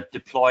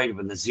deployed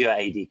with Azure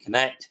AD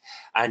Connect,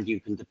 and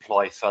you can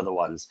deploy further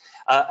ones.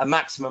 A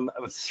maximum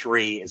of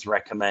 3 is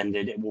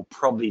recommended. It will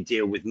probably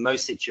deal with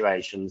most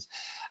situations.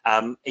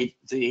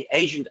 The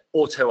agent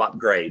auto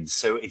upgrades.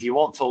 So if you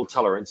want full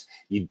tolerance,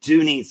 you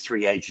do need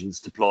 3 agents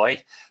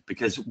deployed,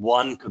 because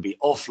 1 could be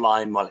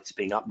offline while it's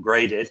being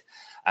upgraded,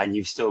 and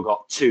you've still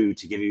got 2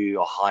 to give you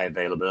your high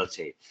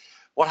availability.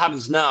 What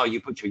happens now, you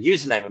put your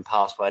username and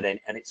password in,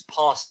 and it's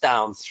passed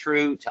down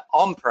through to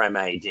on-prem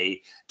AD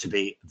to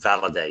be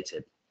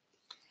validated.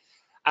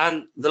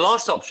 And the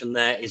last option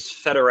there is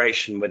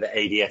federation with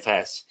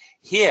ADFS.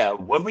 Here,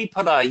 when we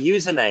put our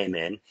username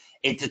in,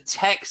 it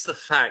detects the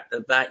fact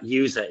that that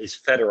user is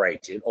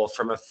federated or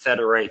from a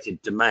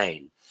federated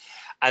domain,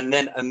 and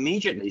then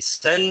immediately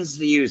sends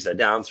the user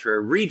down through a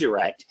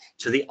redirect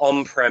to the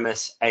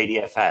on-premise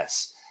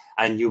ADFS.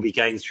 And you'll be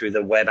going through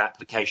the web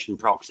application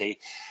proxy.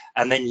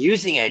 And then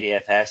using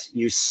ADFS,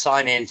 you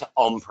sign into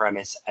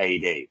on-premise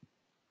AD.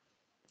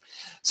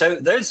 So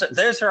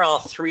those are our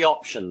 3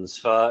 options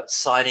for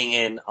signing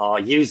in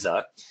our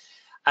user.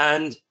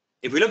 And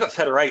if we look at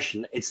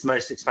federation, it's the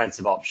most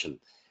expensive option.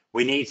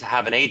 We need to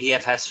have an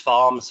ADFS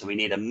farm, so we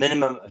need a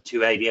minimum of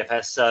 2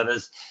 ADFS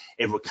servers.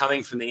 If we're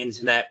coming from the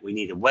internet, we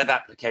need a web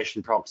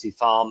application proxy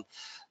farm.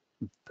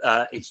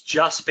 It's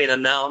just been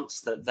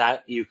announced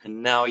that you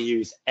can now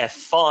use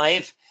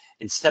F5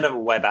 instead of a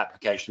web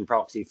application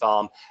proxy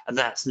farm, and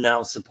that's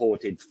now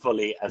supported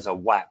fully as a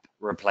WAP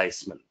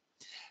replacement.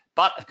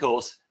 But of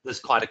course,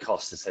 there's quite a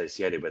cost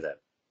associated with it.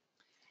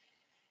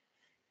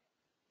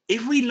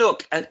 If we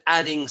look at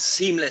adding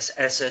seamless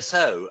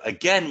SSO,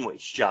 again,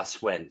 which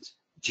just went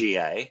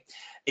GA,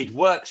 it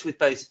works with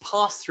both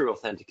pass-through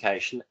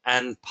authentication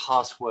and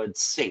password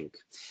sync.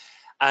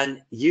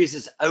 And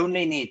users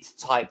only need to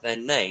type their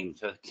name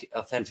to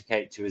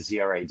authenticate to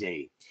Azure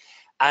AD.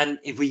 And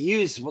if we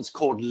use what's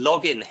called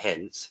login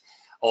hints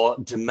or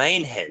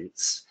domain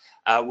hints,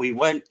 we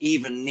won't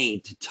even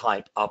need to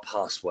type our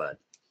password.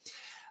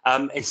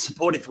 It's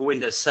supported for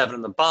Windows 7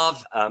 and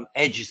above.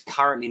 Edge is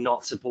currently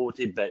not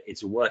supported, but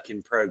it's a work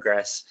in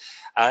progress.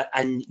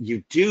 And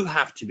you do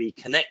have to be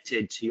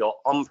connected to your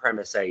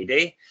on-premise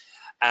AD.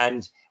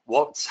 And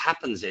what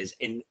happens is,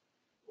 in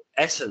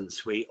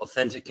essence, we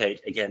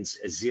authenticate against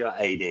Azure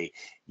AD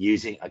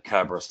using a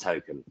Kerberos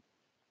token.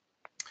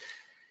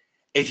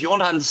 If you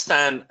want to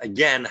understand,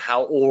 again,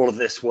 how all of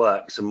this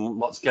works and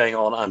what's going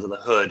on under the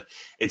hood,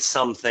 it's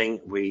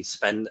something we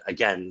spend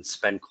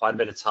quite a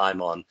bit of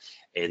time on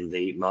in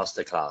the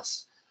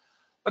masterclass.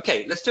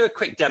 Okay, let's do a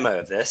quick demo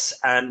of this.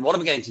 And what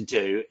I'm going to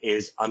do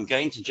is I'm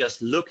going to just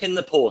look in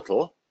the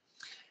portal,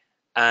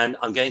 and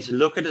I'm going to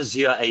look at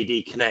Azure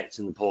AD Connect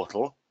in the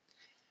portal.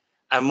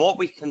 And what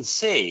we can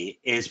see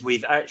is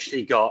we've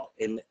actually got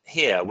in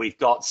here, we've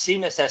got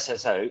seamless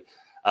SSO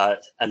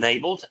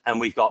enabled, and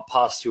we've got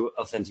pass-through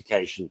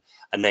authentication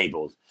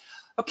enabled.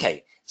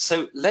 Okay,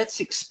 so let's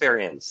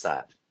experience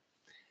that.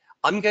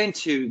 I'm going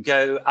to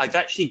go, I've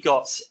actually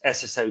got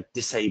SSO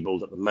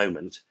disabled at the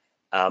moment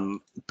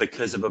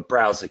because of a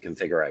browser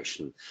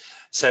configuration.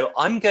 So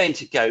I'm going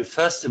to go,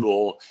 first of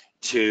all,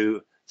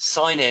 to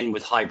sign in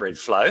with hybrid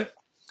flow.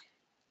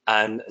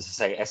 And as I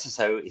say,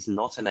 SSO is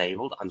not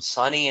enabled. I'm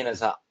signing in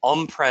as an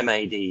on-prem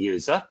AD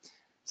user.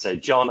 So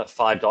John at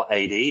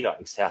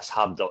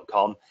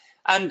 5.ad.accesshub.com.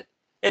 And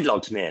it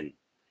logs me in.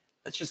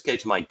 Let's just go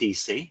to my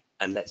DC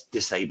and let's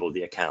disable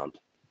the account.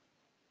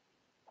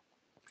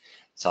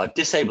 So I've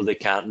disabled the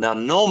account. Now,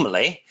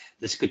 normally,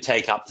 this could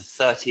take up to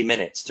 30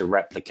 minutes to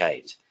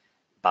replicate.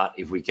 But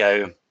if we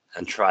go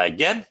and try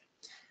again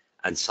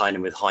and sign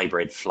in with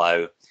hybrid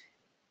flow,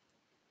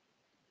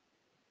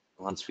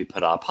 once we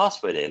put our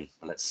password in,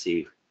 let's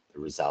see the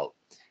result.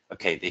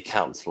 Okay, the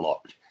account's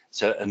locked.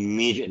 So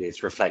immediately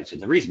it's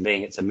reflected. The reason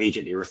being it's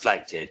immediately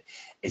reflected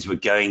is we're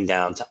going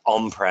down to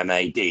on-prem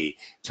AD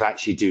to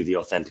actually do the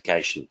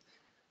authentication.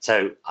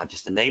 So I've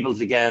just enabled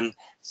it again.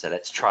 So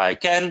let's try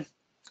again.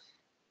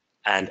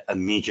 And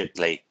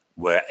immediately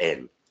we're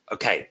in.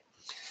 Okay,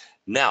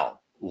 now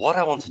what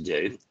I want to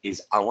do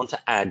is I want to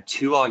add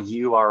to our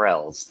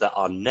URLs that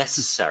are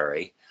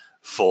necessary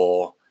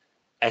for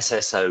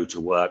SSO to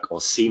work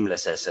or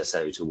seamless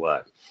SSO to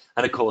work.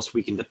 And of course,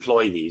 we can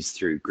deploy these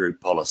through group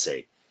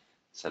policy.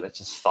 So let's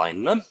just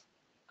find them.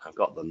 I've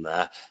got them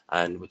there.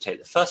 And we'll take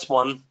the first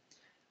one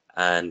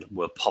and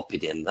we'll pop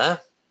it in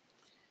there,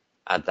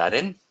 add that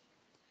in,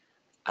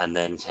 and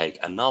then take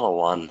another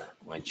one,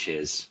 which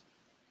is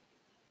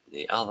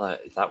the other,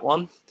 that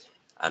one,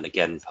 and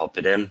again, pop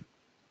it in,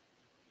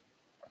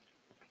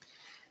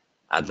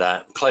 add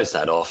that, close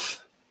that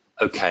off,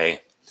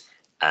 okay,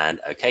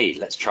 and okay,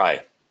 let's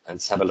try.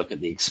 Let's have a look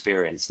at the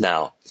experience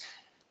now.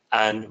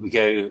 And we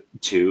go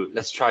to,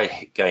 let's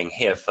try going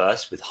here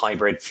first with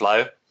hybrid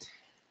flow.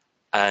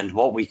 And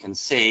what we can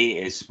see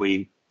is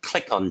we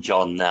click on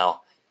John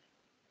now,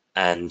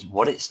 and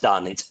what it's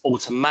done, it's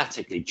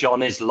automatically,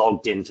 John is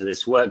logged into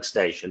this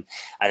workstation,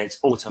 and it's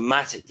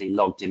automatically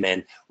logged him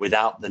in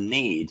without the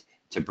need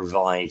to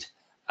provide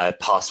a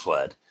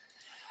password.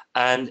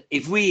 And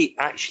if we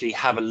actually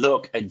have a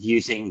look at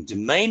using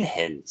domain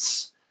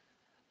hints,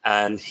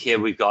 and here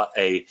we've got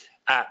a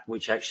app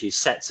which actually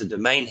sets a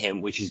domain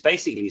hint, which is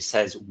basically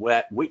says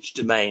which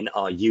domain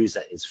our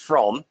user is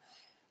from,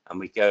 and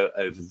we go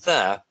over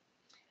there,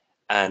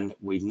 and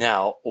we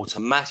now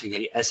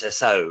automatically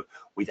SSO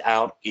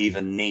without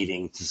even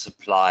needing to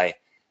supply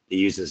the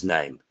user's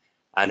name.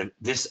 And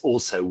this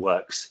also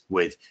works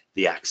with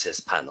the access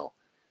panel.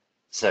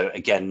 So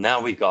again,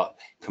 now we've got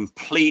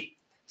complete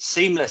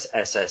seamless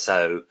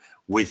SSO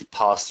with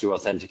pass-through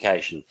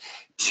authentication.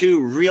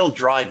 Two real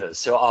drivers.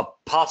 So our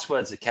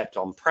passwords are kept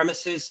on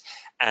premises,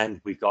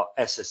 and we've got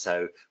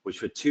SSO,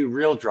 which were two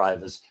real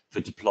drivers for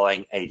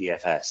deploying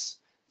ADFS.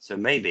 So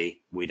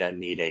maybe we don't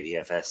need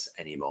ADFS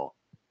anymore.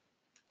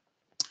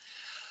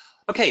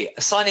 Okay,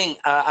 assigning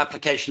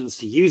applications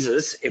to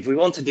users. If we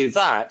want to do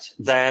that,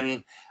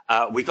 then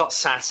we got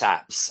SaaS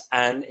apps.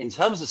 And in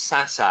terms of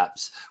SaaS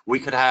apps, we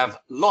could have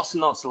lots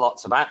and lots and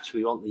lots of apps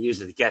we want the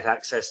user to get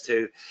access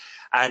to.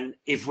 And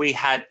if we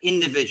had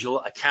individual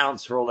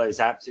accounts for all those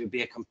apps, it would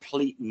be a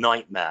complete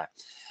nightmare.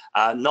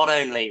 Not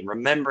only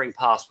remembering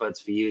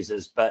passwords for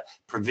users, but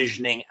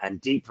provisioning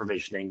and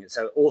deprovisioning.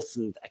 So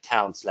orphaned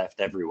accounts left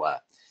everywhere.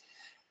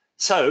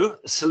 So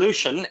the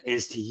solution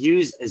is to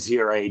use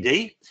Azure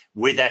AD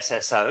with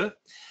SSO,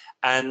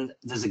 and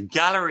there's a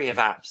gallery of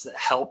apps that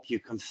help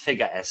you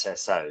configure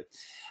SSO.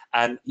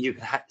 And you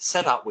can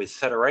set up with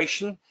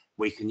Federation,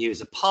 we can use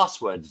a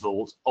password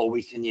vault, or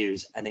we can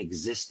use an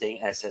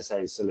existing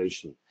SSO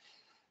solution.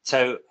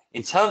 So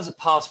in terms of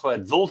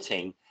password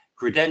vaulting,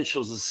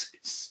 credentials are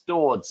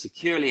stored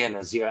securely in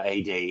Azure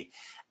AD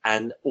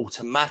and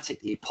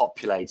automatically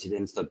populated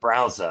into the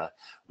browser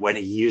when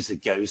a user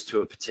goes to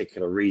a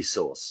particular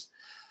resource.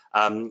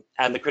 And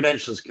the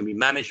credentials can be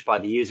managed by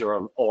the user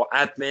or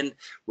admin.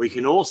 We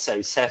can also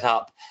set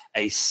up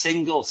a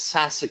single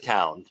SaaS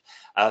account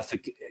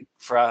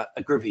for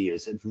a group of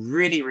users. It's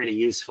really, really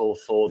useful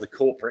for the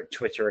corporate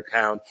Twitter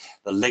account,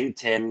 the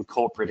LinkedIn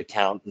corporate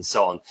account, and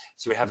so on.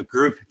 So we have a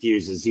group of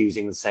users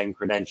using the same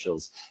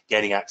credentials,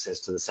 getting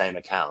access to the same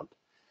account.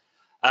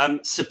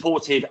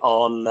 Supported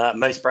on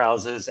most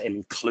browsers,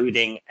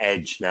 including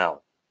Edge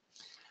now.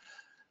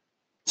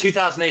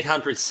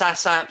 2,800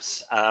 SaaS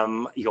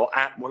apps, your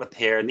app will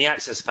appear in the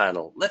access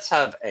panel. Let's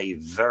have a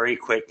very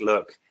quick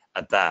look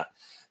at that.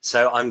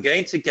 So I'm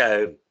going to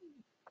go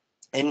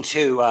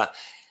into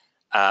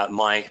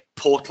my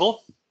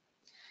portal,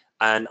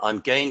 and I'm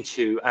going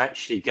to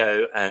actually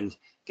go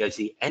to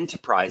the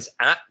enterprise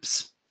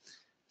apps.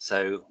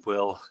 So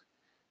we'll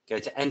go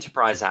to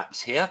enterprise apps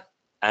here,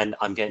 and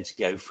I'm going to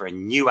go for a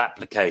new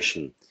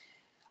application.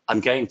 I'm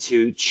going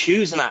to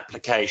choose an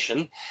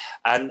application,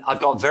 and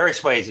I've got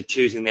various ways of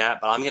choosing the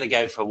app, but I'm going to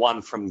go for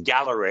one from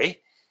gallery.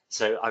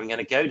 So I'm going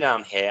to go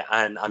down here,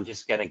 and I'm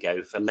just going to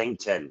go for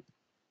LinkedIn.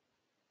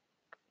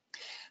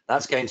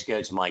 That's going to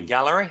go to my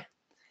gallery,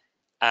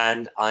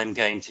 and I'm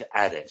going to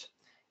add it.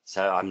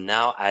 So I'm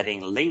now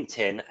adding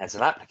LinkedIn as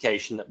an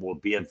application that will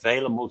be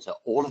available to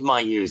all of my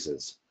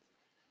users.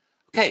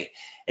 Okay,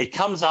 it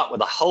comes up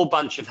with a whole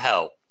bunch of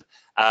help.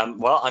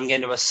 Well, I'm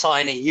going to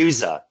assign a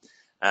user.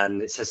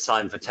 And it says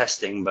sign for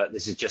testing, but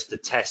this is just a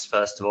test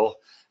first of all,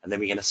 and then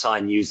we can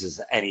assign users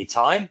at any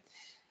time.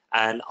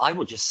 And I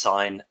will just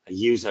sign a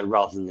user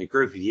rather than a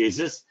group of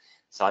users.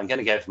 So I'm going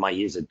to go for my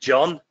user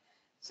John.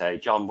 So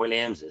John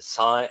Williams is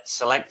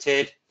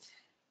selected.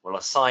 We'll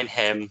assign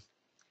him.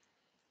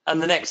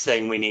 And the next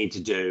thing we need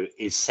to do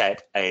is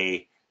set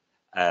a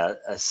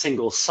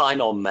single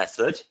sign-on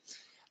method.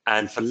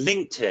 And for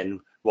LinkedIn,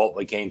 what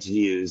we're going to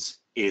use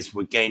is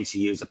we're going to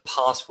use a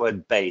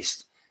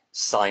password-based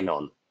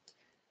sign-on.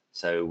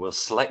 So we'll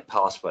select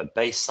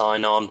password-based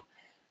sign-on,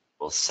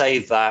 we'll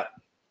save that,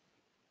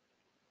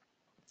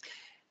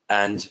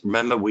 And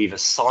remember, we've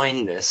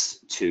assigned this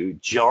to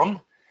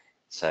John.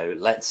 So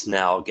let's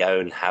now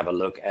go and have a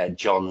look at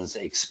John's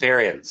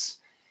experience.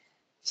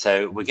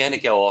 So we're going to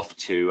go off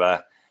to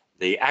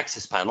the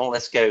access panel.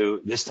 Let's go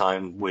this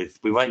time with,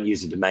 we won't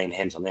use a domain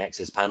hint on the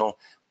access panel.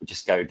 We'll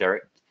just go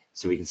direct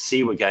so we can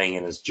see we're going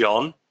in as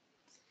John.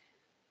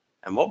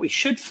 And what we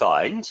should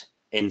find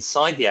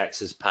inside the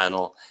access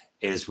panel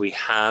is we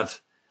have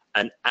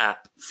an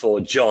app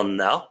for John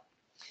now.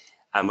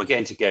 And we're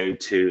going to go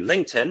to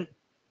LinkedIn.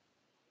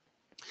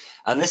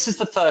 And this is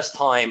the first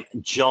time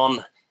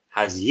John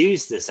has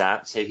used this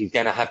app, so he's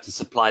going to have to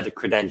supply the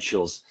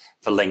credentials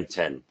for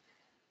LinkedIn.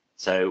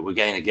 So we're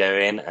going to go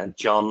in and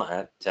John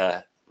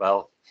at,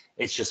 well,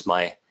 it's just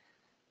my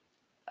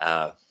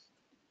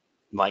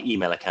my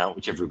email account,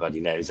 which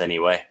everybody knows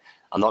anyway.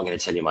 I'm not going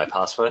to tell you my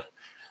password.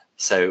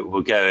 So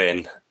we'll go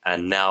in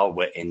and now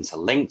we're into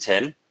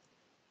LinkedIn.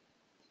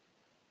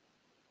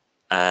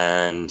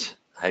 And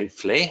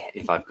hopefully,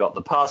 if I've got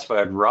the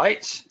password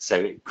right,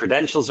 so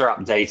credentials are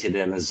updated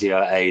in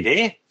Azure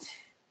AD.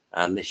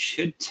 And this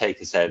should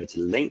take us over to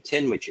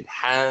LinkedIn, which it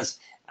has.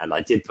 And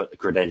I did put the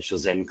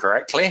credentials in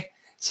correctly.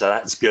 So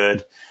that's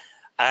good.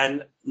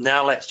 And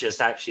now let's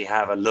just actually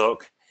have a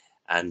look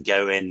and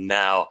go in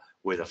now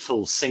with a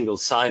full single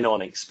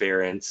sign-on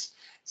experience.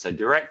 So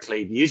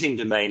directly using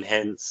domain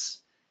hints,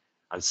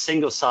 I'm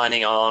single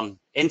signing on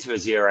into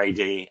Azure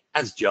AD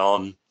as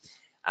John,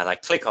 and I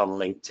click on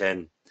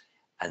LinkedIn,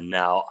 and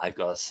now I've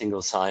got a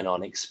single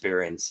sign-on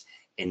experience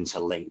into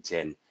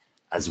LinkedIn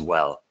as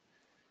well.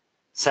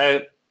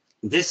 So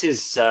this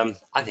is,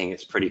 I think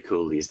it's pretty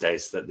cool these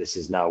days that this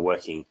is now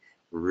working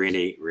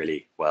really,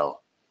 really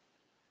well.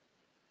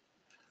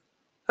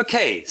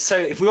 Okay, so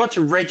if we want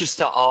to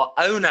register our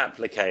own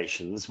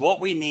applications, what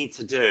we need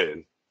to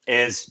do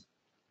is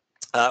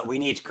we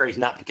need to create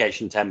an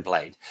application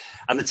template.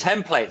 And the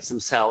templates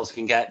themselves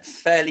can get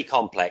fairly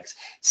complex.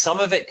 Some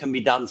of it can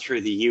be done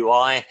through the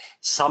UI,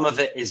 some of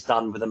it is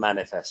done with a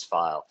manifest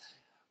file.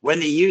 When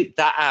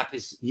that app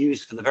is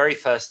used for the very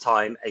first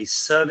time, a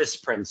service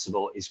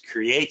principal is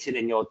created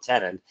in your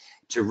tenant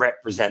to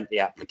represent the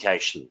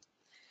application.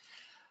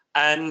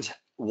 And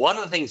one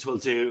of the things we'll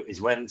do is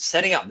when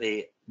setting up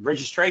the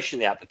registration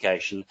of the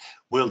application,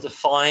 we'll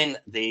define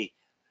the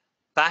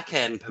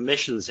back-end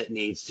permissions it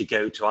needs to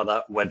go to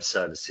other web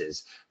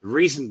services. The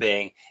reason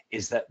being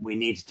is that we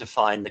need to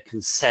define the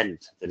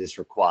consent that is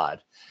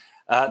required.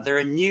 There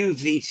are new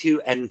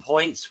V2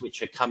 endpoints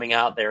which are coming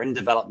out. They're in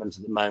development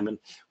at the moment,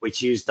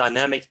 which use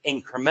dynamic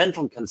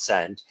incremental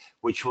consent,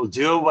 which will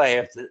do away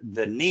with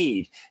the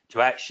need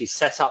to actually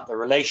set up the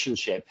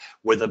relationship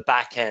with a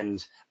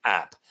back-end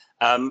app.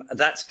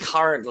 That's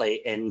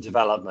currently in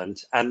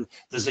development, and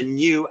there's a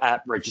new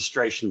app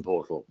registration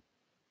portal.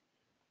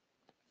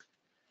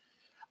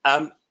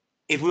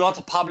 If we want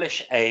to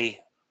publish a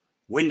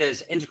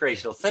Windows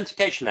integrated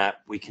authentication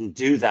app, we can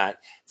do that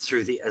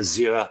through the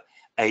Azure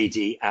AD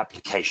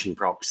application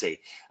proxy.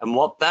 And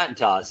what that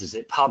does is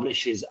it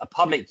publishes a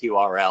public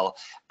URL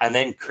and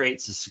then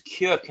creates a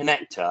secure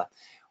connector,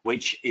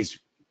 which is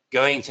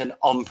going to an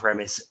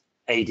on-premise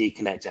AD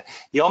connector.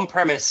 The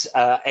on-premise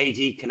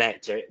AD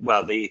connector,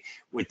 well,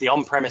 with the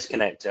on-premise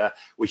connector,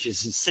 which is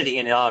sitting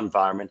in our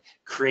environment,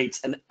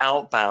 creates an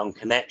outbound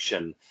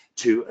connection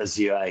to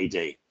Azure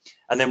AD.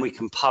 And then we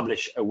can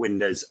publish a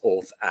Windows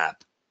Auth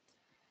app.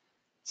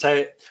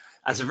 So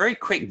as a very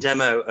quick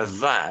demo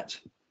of that,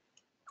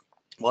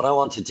 what I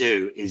want to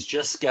do is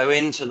just go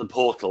into the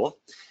portal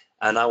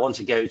and I want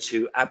to go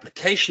to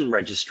application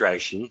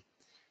registration,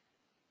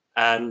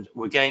 and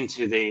we're going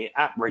to the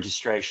app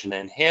registration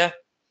in here.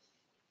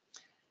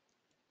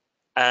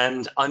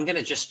 And I'm going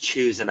to just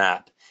choose an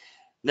app.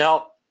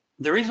 Now,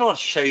 the reason I want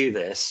to show you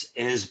this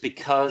is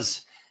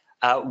because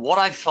what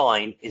I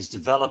find is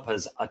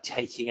developers are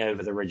taking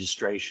over the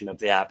registration of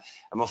the app,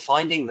 and we're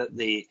finding that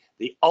the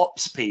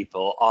ops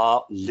people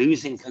are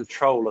losing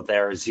control of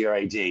their Azure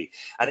AD.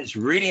 And it's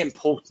really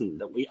important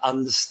that we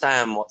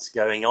understand what's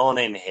going on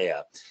in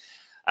here.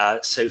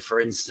 So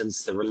for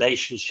instance, the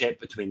relationship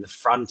between the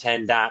front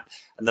end app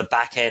and the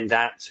back end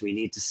apps, we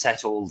need to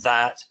set all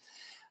that.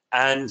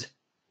 And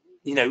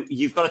you know,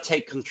 you've got to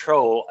take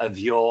control of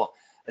your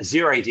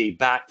Azure AD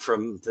back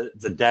from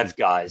the dev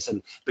guys,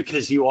 and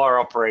because you are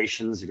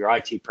operations, your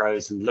IT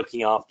pros and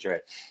looking after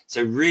it.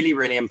 So really,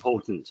 really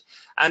important.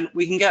 And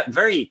we can get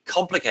very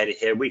complicated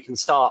here. We can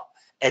start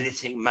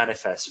editing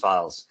manifest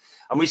files.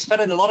 And we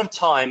spent a lot of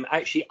time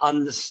actually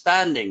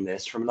understanding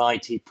this from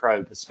an IT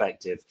pro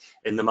perspective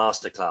in the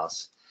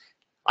masterclass.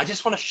 I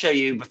just want to show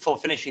you before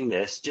finishing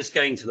this, just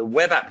going to the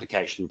web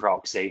application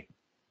proxy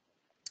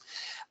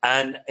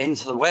and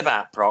into the web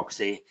app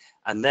proxy,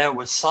 and there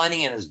we're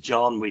signing in as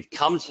John. We've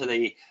come to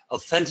the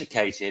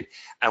authenticated,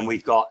 and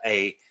we've got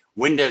a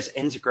Windows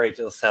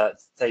integrated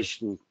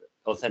authentication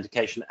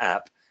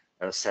app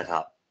set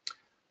up.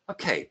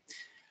 Okay.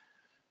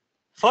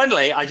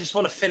 Finally, I just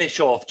want to finish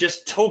off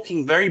just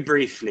talking very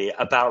briefly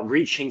about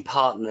reaching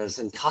partners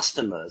and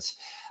customers.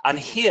 And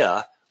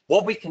here,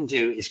 what we can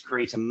do is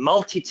create a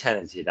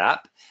multi-tenanted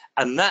app,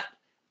 and that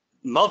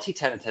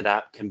multi-tenanted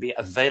app can be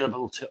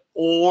available to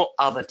all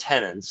other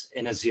tenants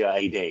in Azure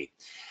AD.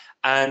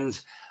 And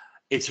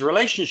it's a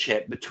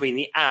relationship between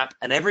the app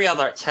and every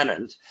other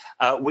tenant,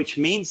 which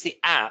means the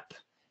app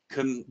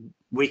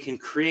we can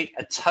create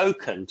a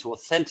token to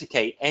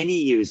authenticate any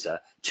user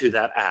to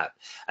that app.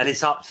 And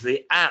it's up to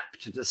the app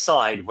to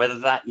decide whether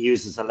that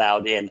user's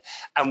allowed in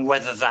and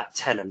whether that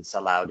tenant's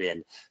allowed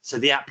in. So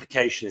the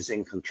application is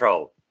in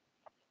control.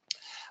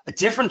 A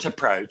different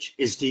approach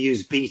is to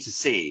use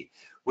B2C.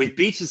 With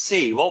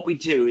B2C, what we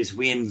do is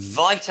we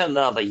invite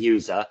another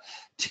user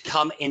to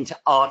come into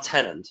our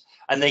tenant,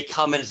 and they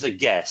come in as a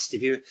guest.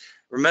 If you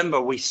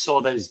remember, we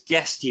saw those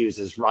guest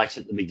users right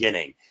at the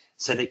beginning.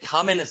 So they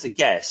come in as a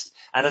guest,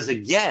 and as a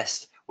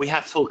guest, we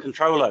have full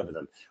control over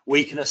them.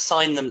 We can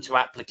assign them to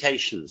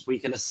applications. We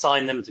can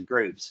assign them to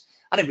groups.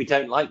 And if we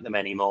don't like them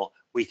anymore,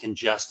 we can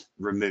just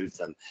remove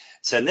them.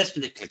 So in this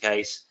particular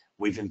case,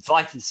 we've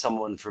invited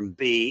someone from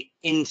B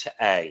into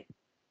A.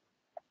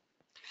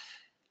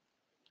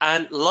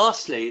 And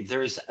lastly,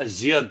 there's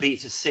Azure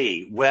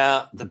B2C,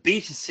 where the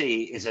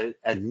B2C is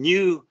a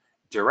new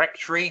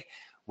directory.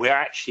 We're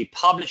actually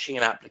publishing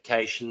an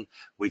application.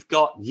 We've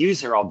got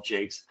user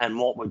objects, and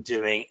what we're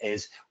doing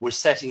is we're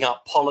setting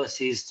up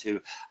policies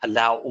to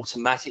allow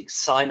automatic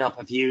sign up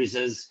of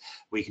users.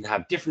 We can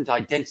have different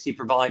identity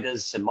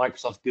providers, so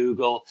Microsoft,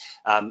 Google,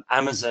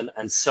 Amazon,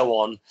 and so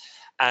on.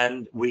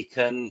 And we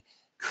can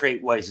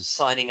create ways of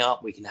signing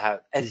up. We can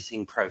have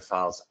editing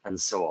profiles and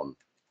so on.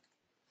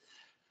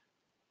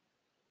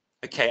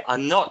 Okay,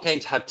 I'm not going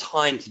to have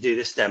time to do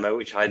this demo,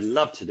 which I'd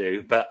love to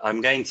do, but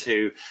I'm going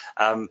to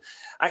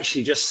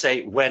actually just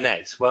say where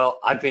next.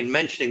 Well, I've been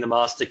mentioning the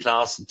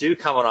masterclass. Do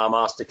come on our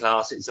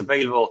masterclass. It's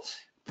available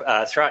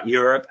throughout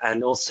Europe,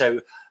 and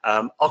also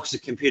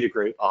Oxford Computer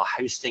Group are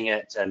hosting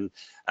it and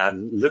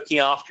looking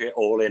after it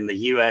all in the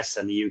US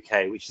and the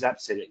UK, which is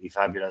absolutely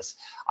fabulous.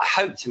 I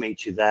hope to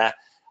meet you there.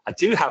 I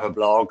do have a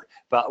blog,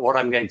 but what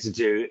I'm going to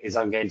do is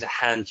I'm going to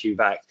hand you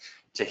back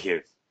to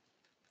Hugh.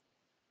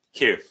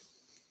 Hugh.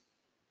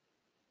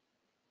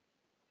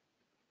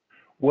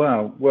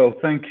 Wow. Well,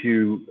 thank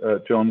you,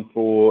 John,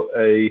 for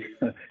a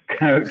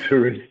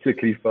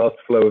characteristically fast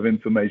flow of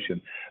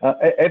information.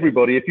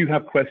 Everybody, if you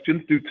have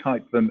questions, do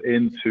type them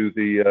into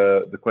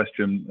the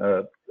question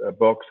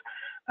box,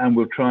 and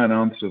we'll try and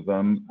answer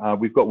them.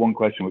 We've got one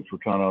question which we'll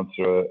try and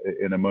answer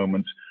in a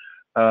moment.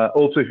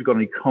 Also, if you've got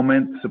any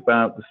comments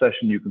about the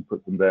session, you can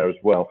put them there as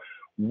well.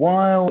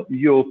 While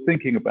you're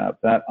thinking about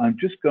that, I'm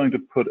just going to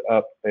put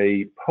up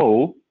a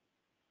poll,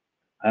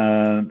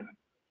 and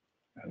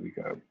there we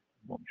go.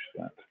 Watch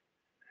that.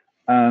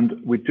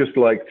 And we'd just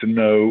like to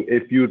know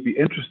if you would be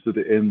interested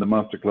in the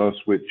masterclass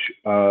which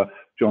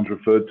John's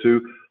referred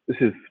to. This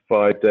is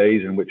 5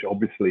 days in which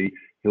obviously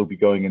he'll be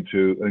going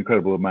into an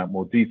incredible amount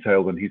more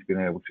detail than he's been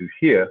able to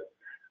here.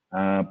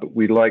 But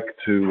we'd like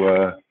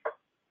to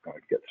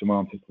get some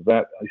answers to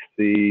that. I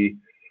see,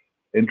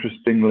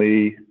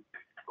 interestingly,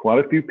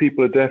 quite a few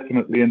people are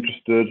definitely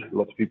interested.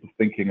 Lots of people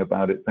thinking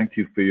about it. Thank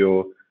you for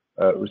your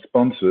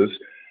responses.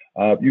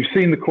 You've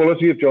seen the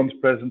quality of John's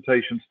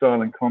presentation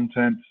style and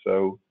content,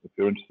 so if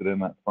you're interested in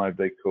that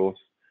 5-day course,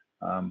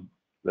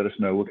 let us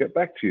know. We'll get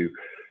back to you.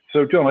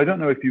 So, John, I don't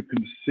know if you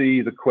can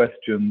see the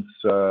questions.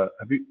 Can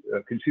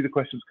you see the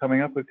questions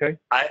coming up? Okay.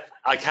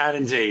 I can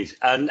indeed,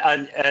 and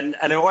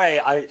in a way,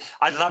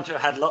 I'd love to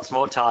have had lots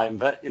more time,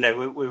 but you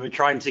know, we were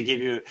trying to give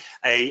you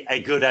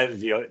a good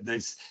overview.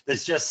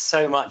 There's just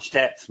so much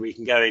depth we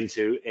can go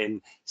into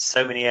in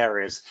so many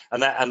areas,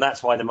 and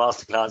that's why the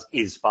masterclass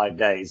is 5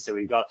 days. So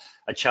we've got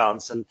a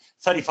chance, and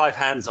 35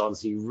 hands-on,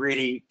 so you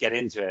really get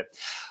into it.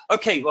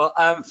 Okay, well,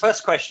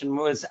 first question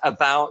was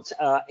about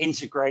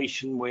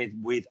integration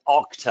with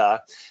Okta,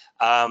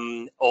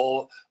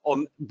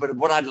 but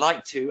what I'd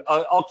like to,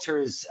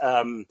 Okta is,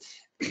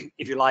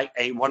 if you like,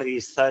 one of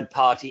these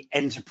third-party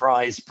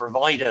enterprise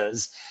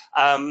providers,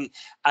 and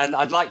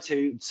I'd like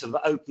to sort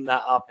of open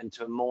that up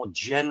into a more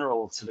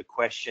general sort of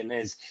question: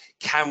 is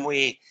can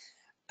we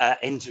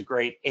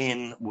integrate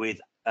in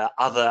with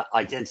other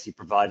identity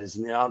providers?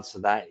 And the answer to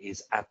that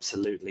is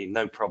absolutely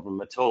no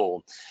problem at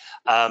all.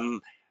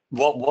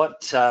 One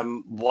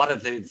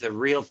of the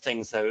real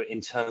things, though,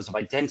 in terms of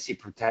identity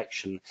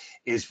protection,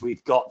 is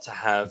we've got to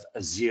have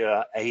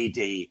Azure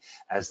AD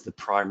as the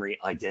primary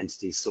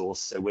identity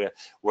source. So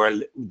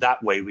we're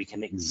that way we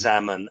can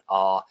examine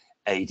our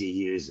AD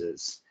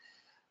users.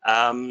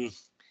 Will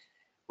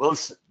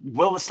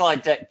the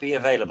slide deck be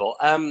available?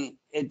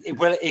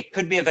 It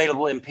could be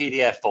available in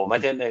PDF form. I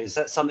don't know. Is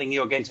that something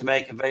you're going to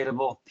make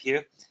available,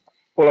 Hugh?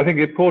 Well, I think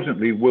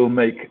importantly, we'll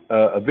make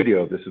a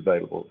video of this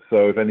available.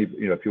 So if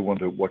if you want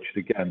to watch it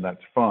again,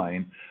 that's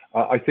fine.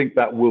 I think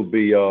that will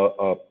be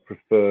our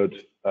preferred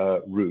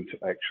route,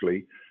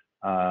 actually.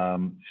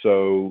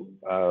 So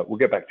we'll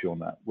get back to you on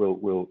that.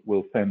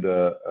 We'll send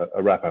a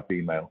wrap-up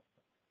email.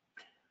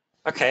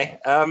 Okay.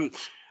 And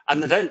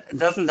there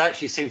doesn't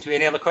actually seem to be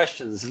any other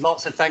questions.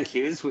 Lots of thank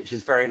yous, which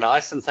is very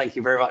nice, and thank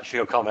you very much for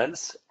your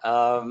comments.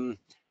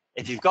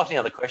 If you've got any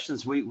other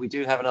questions, we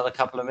do have another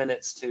couple of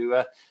minutes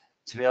to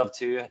be able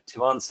to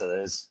answer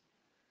those.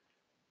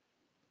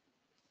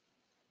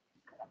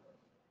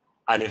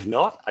 And if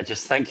not, I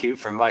just thank you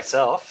from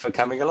myself for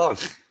coming along.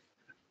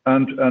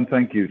 And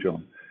thank you,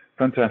 John.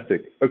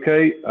 Fantastic.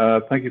 Okay,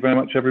 thank you very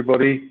much,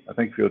 everybody.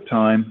 Thank you for your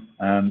time,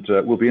 and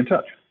we'll be in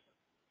touch.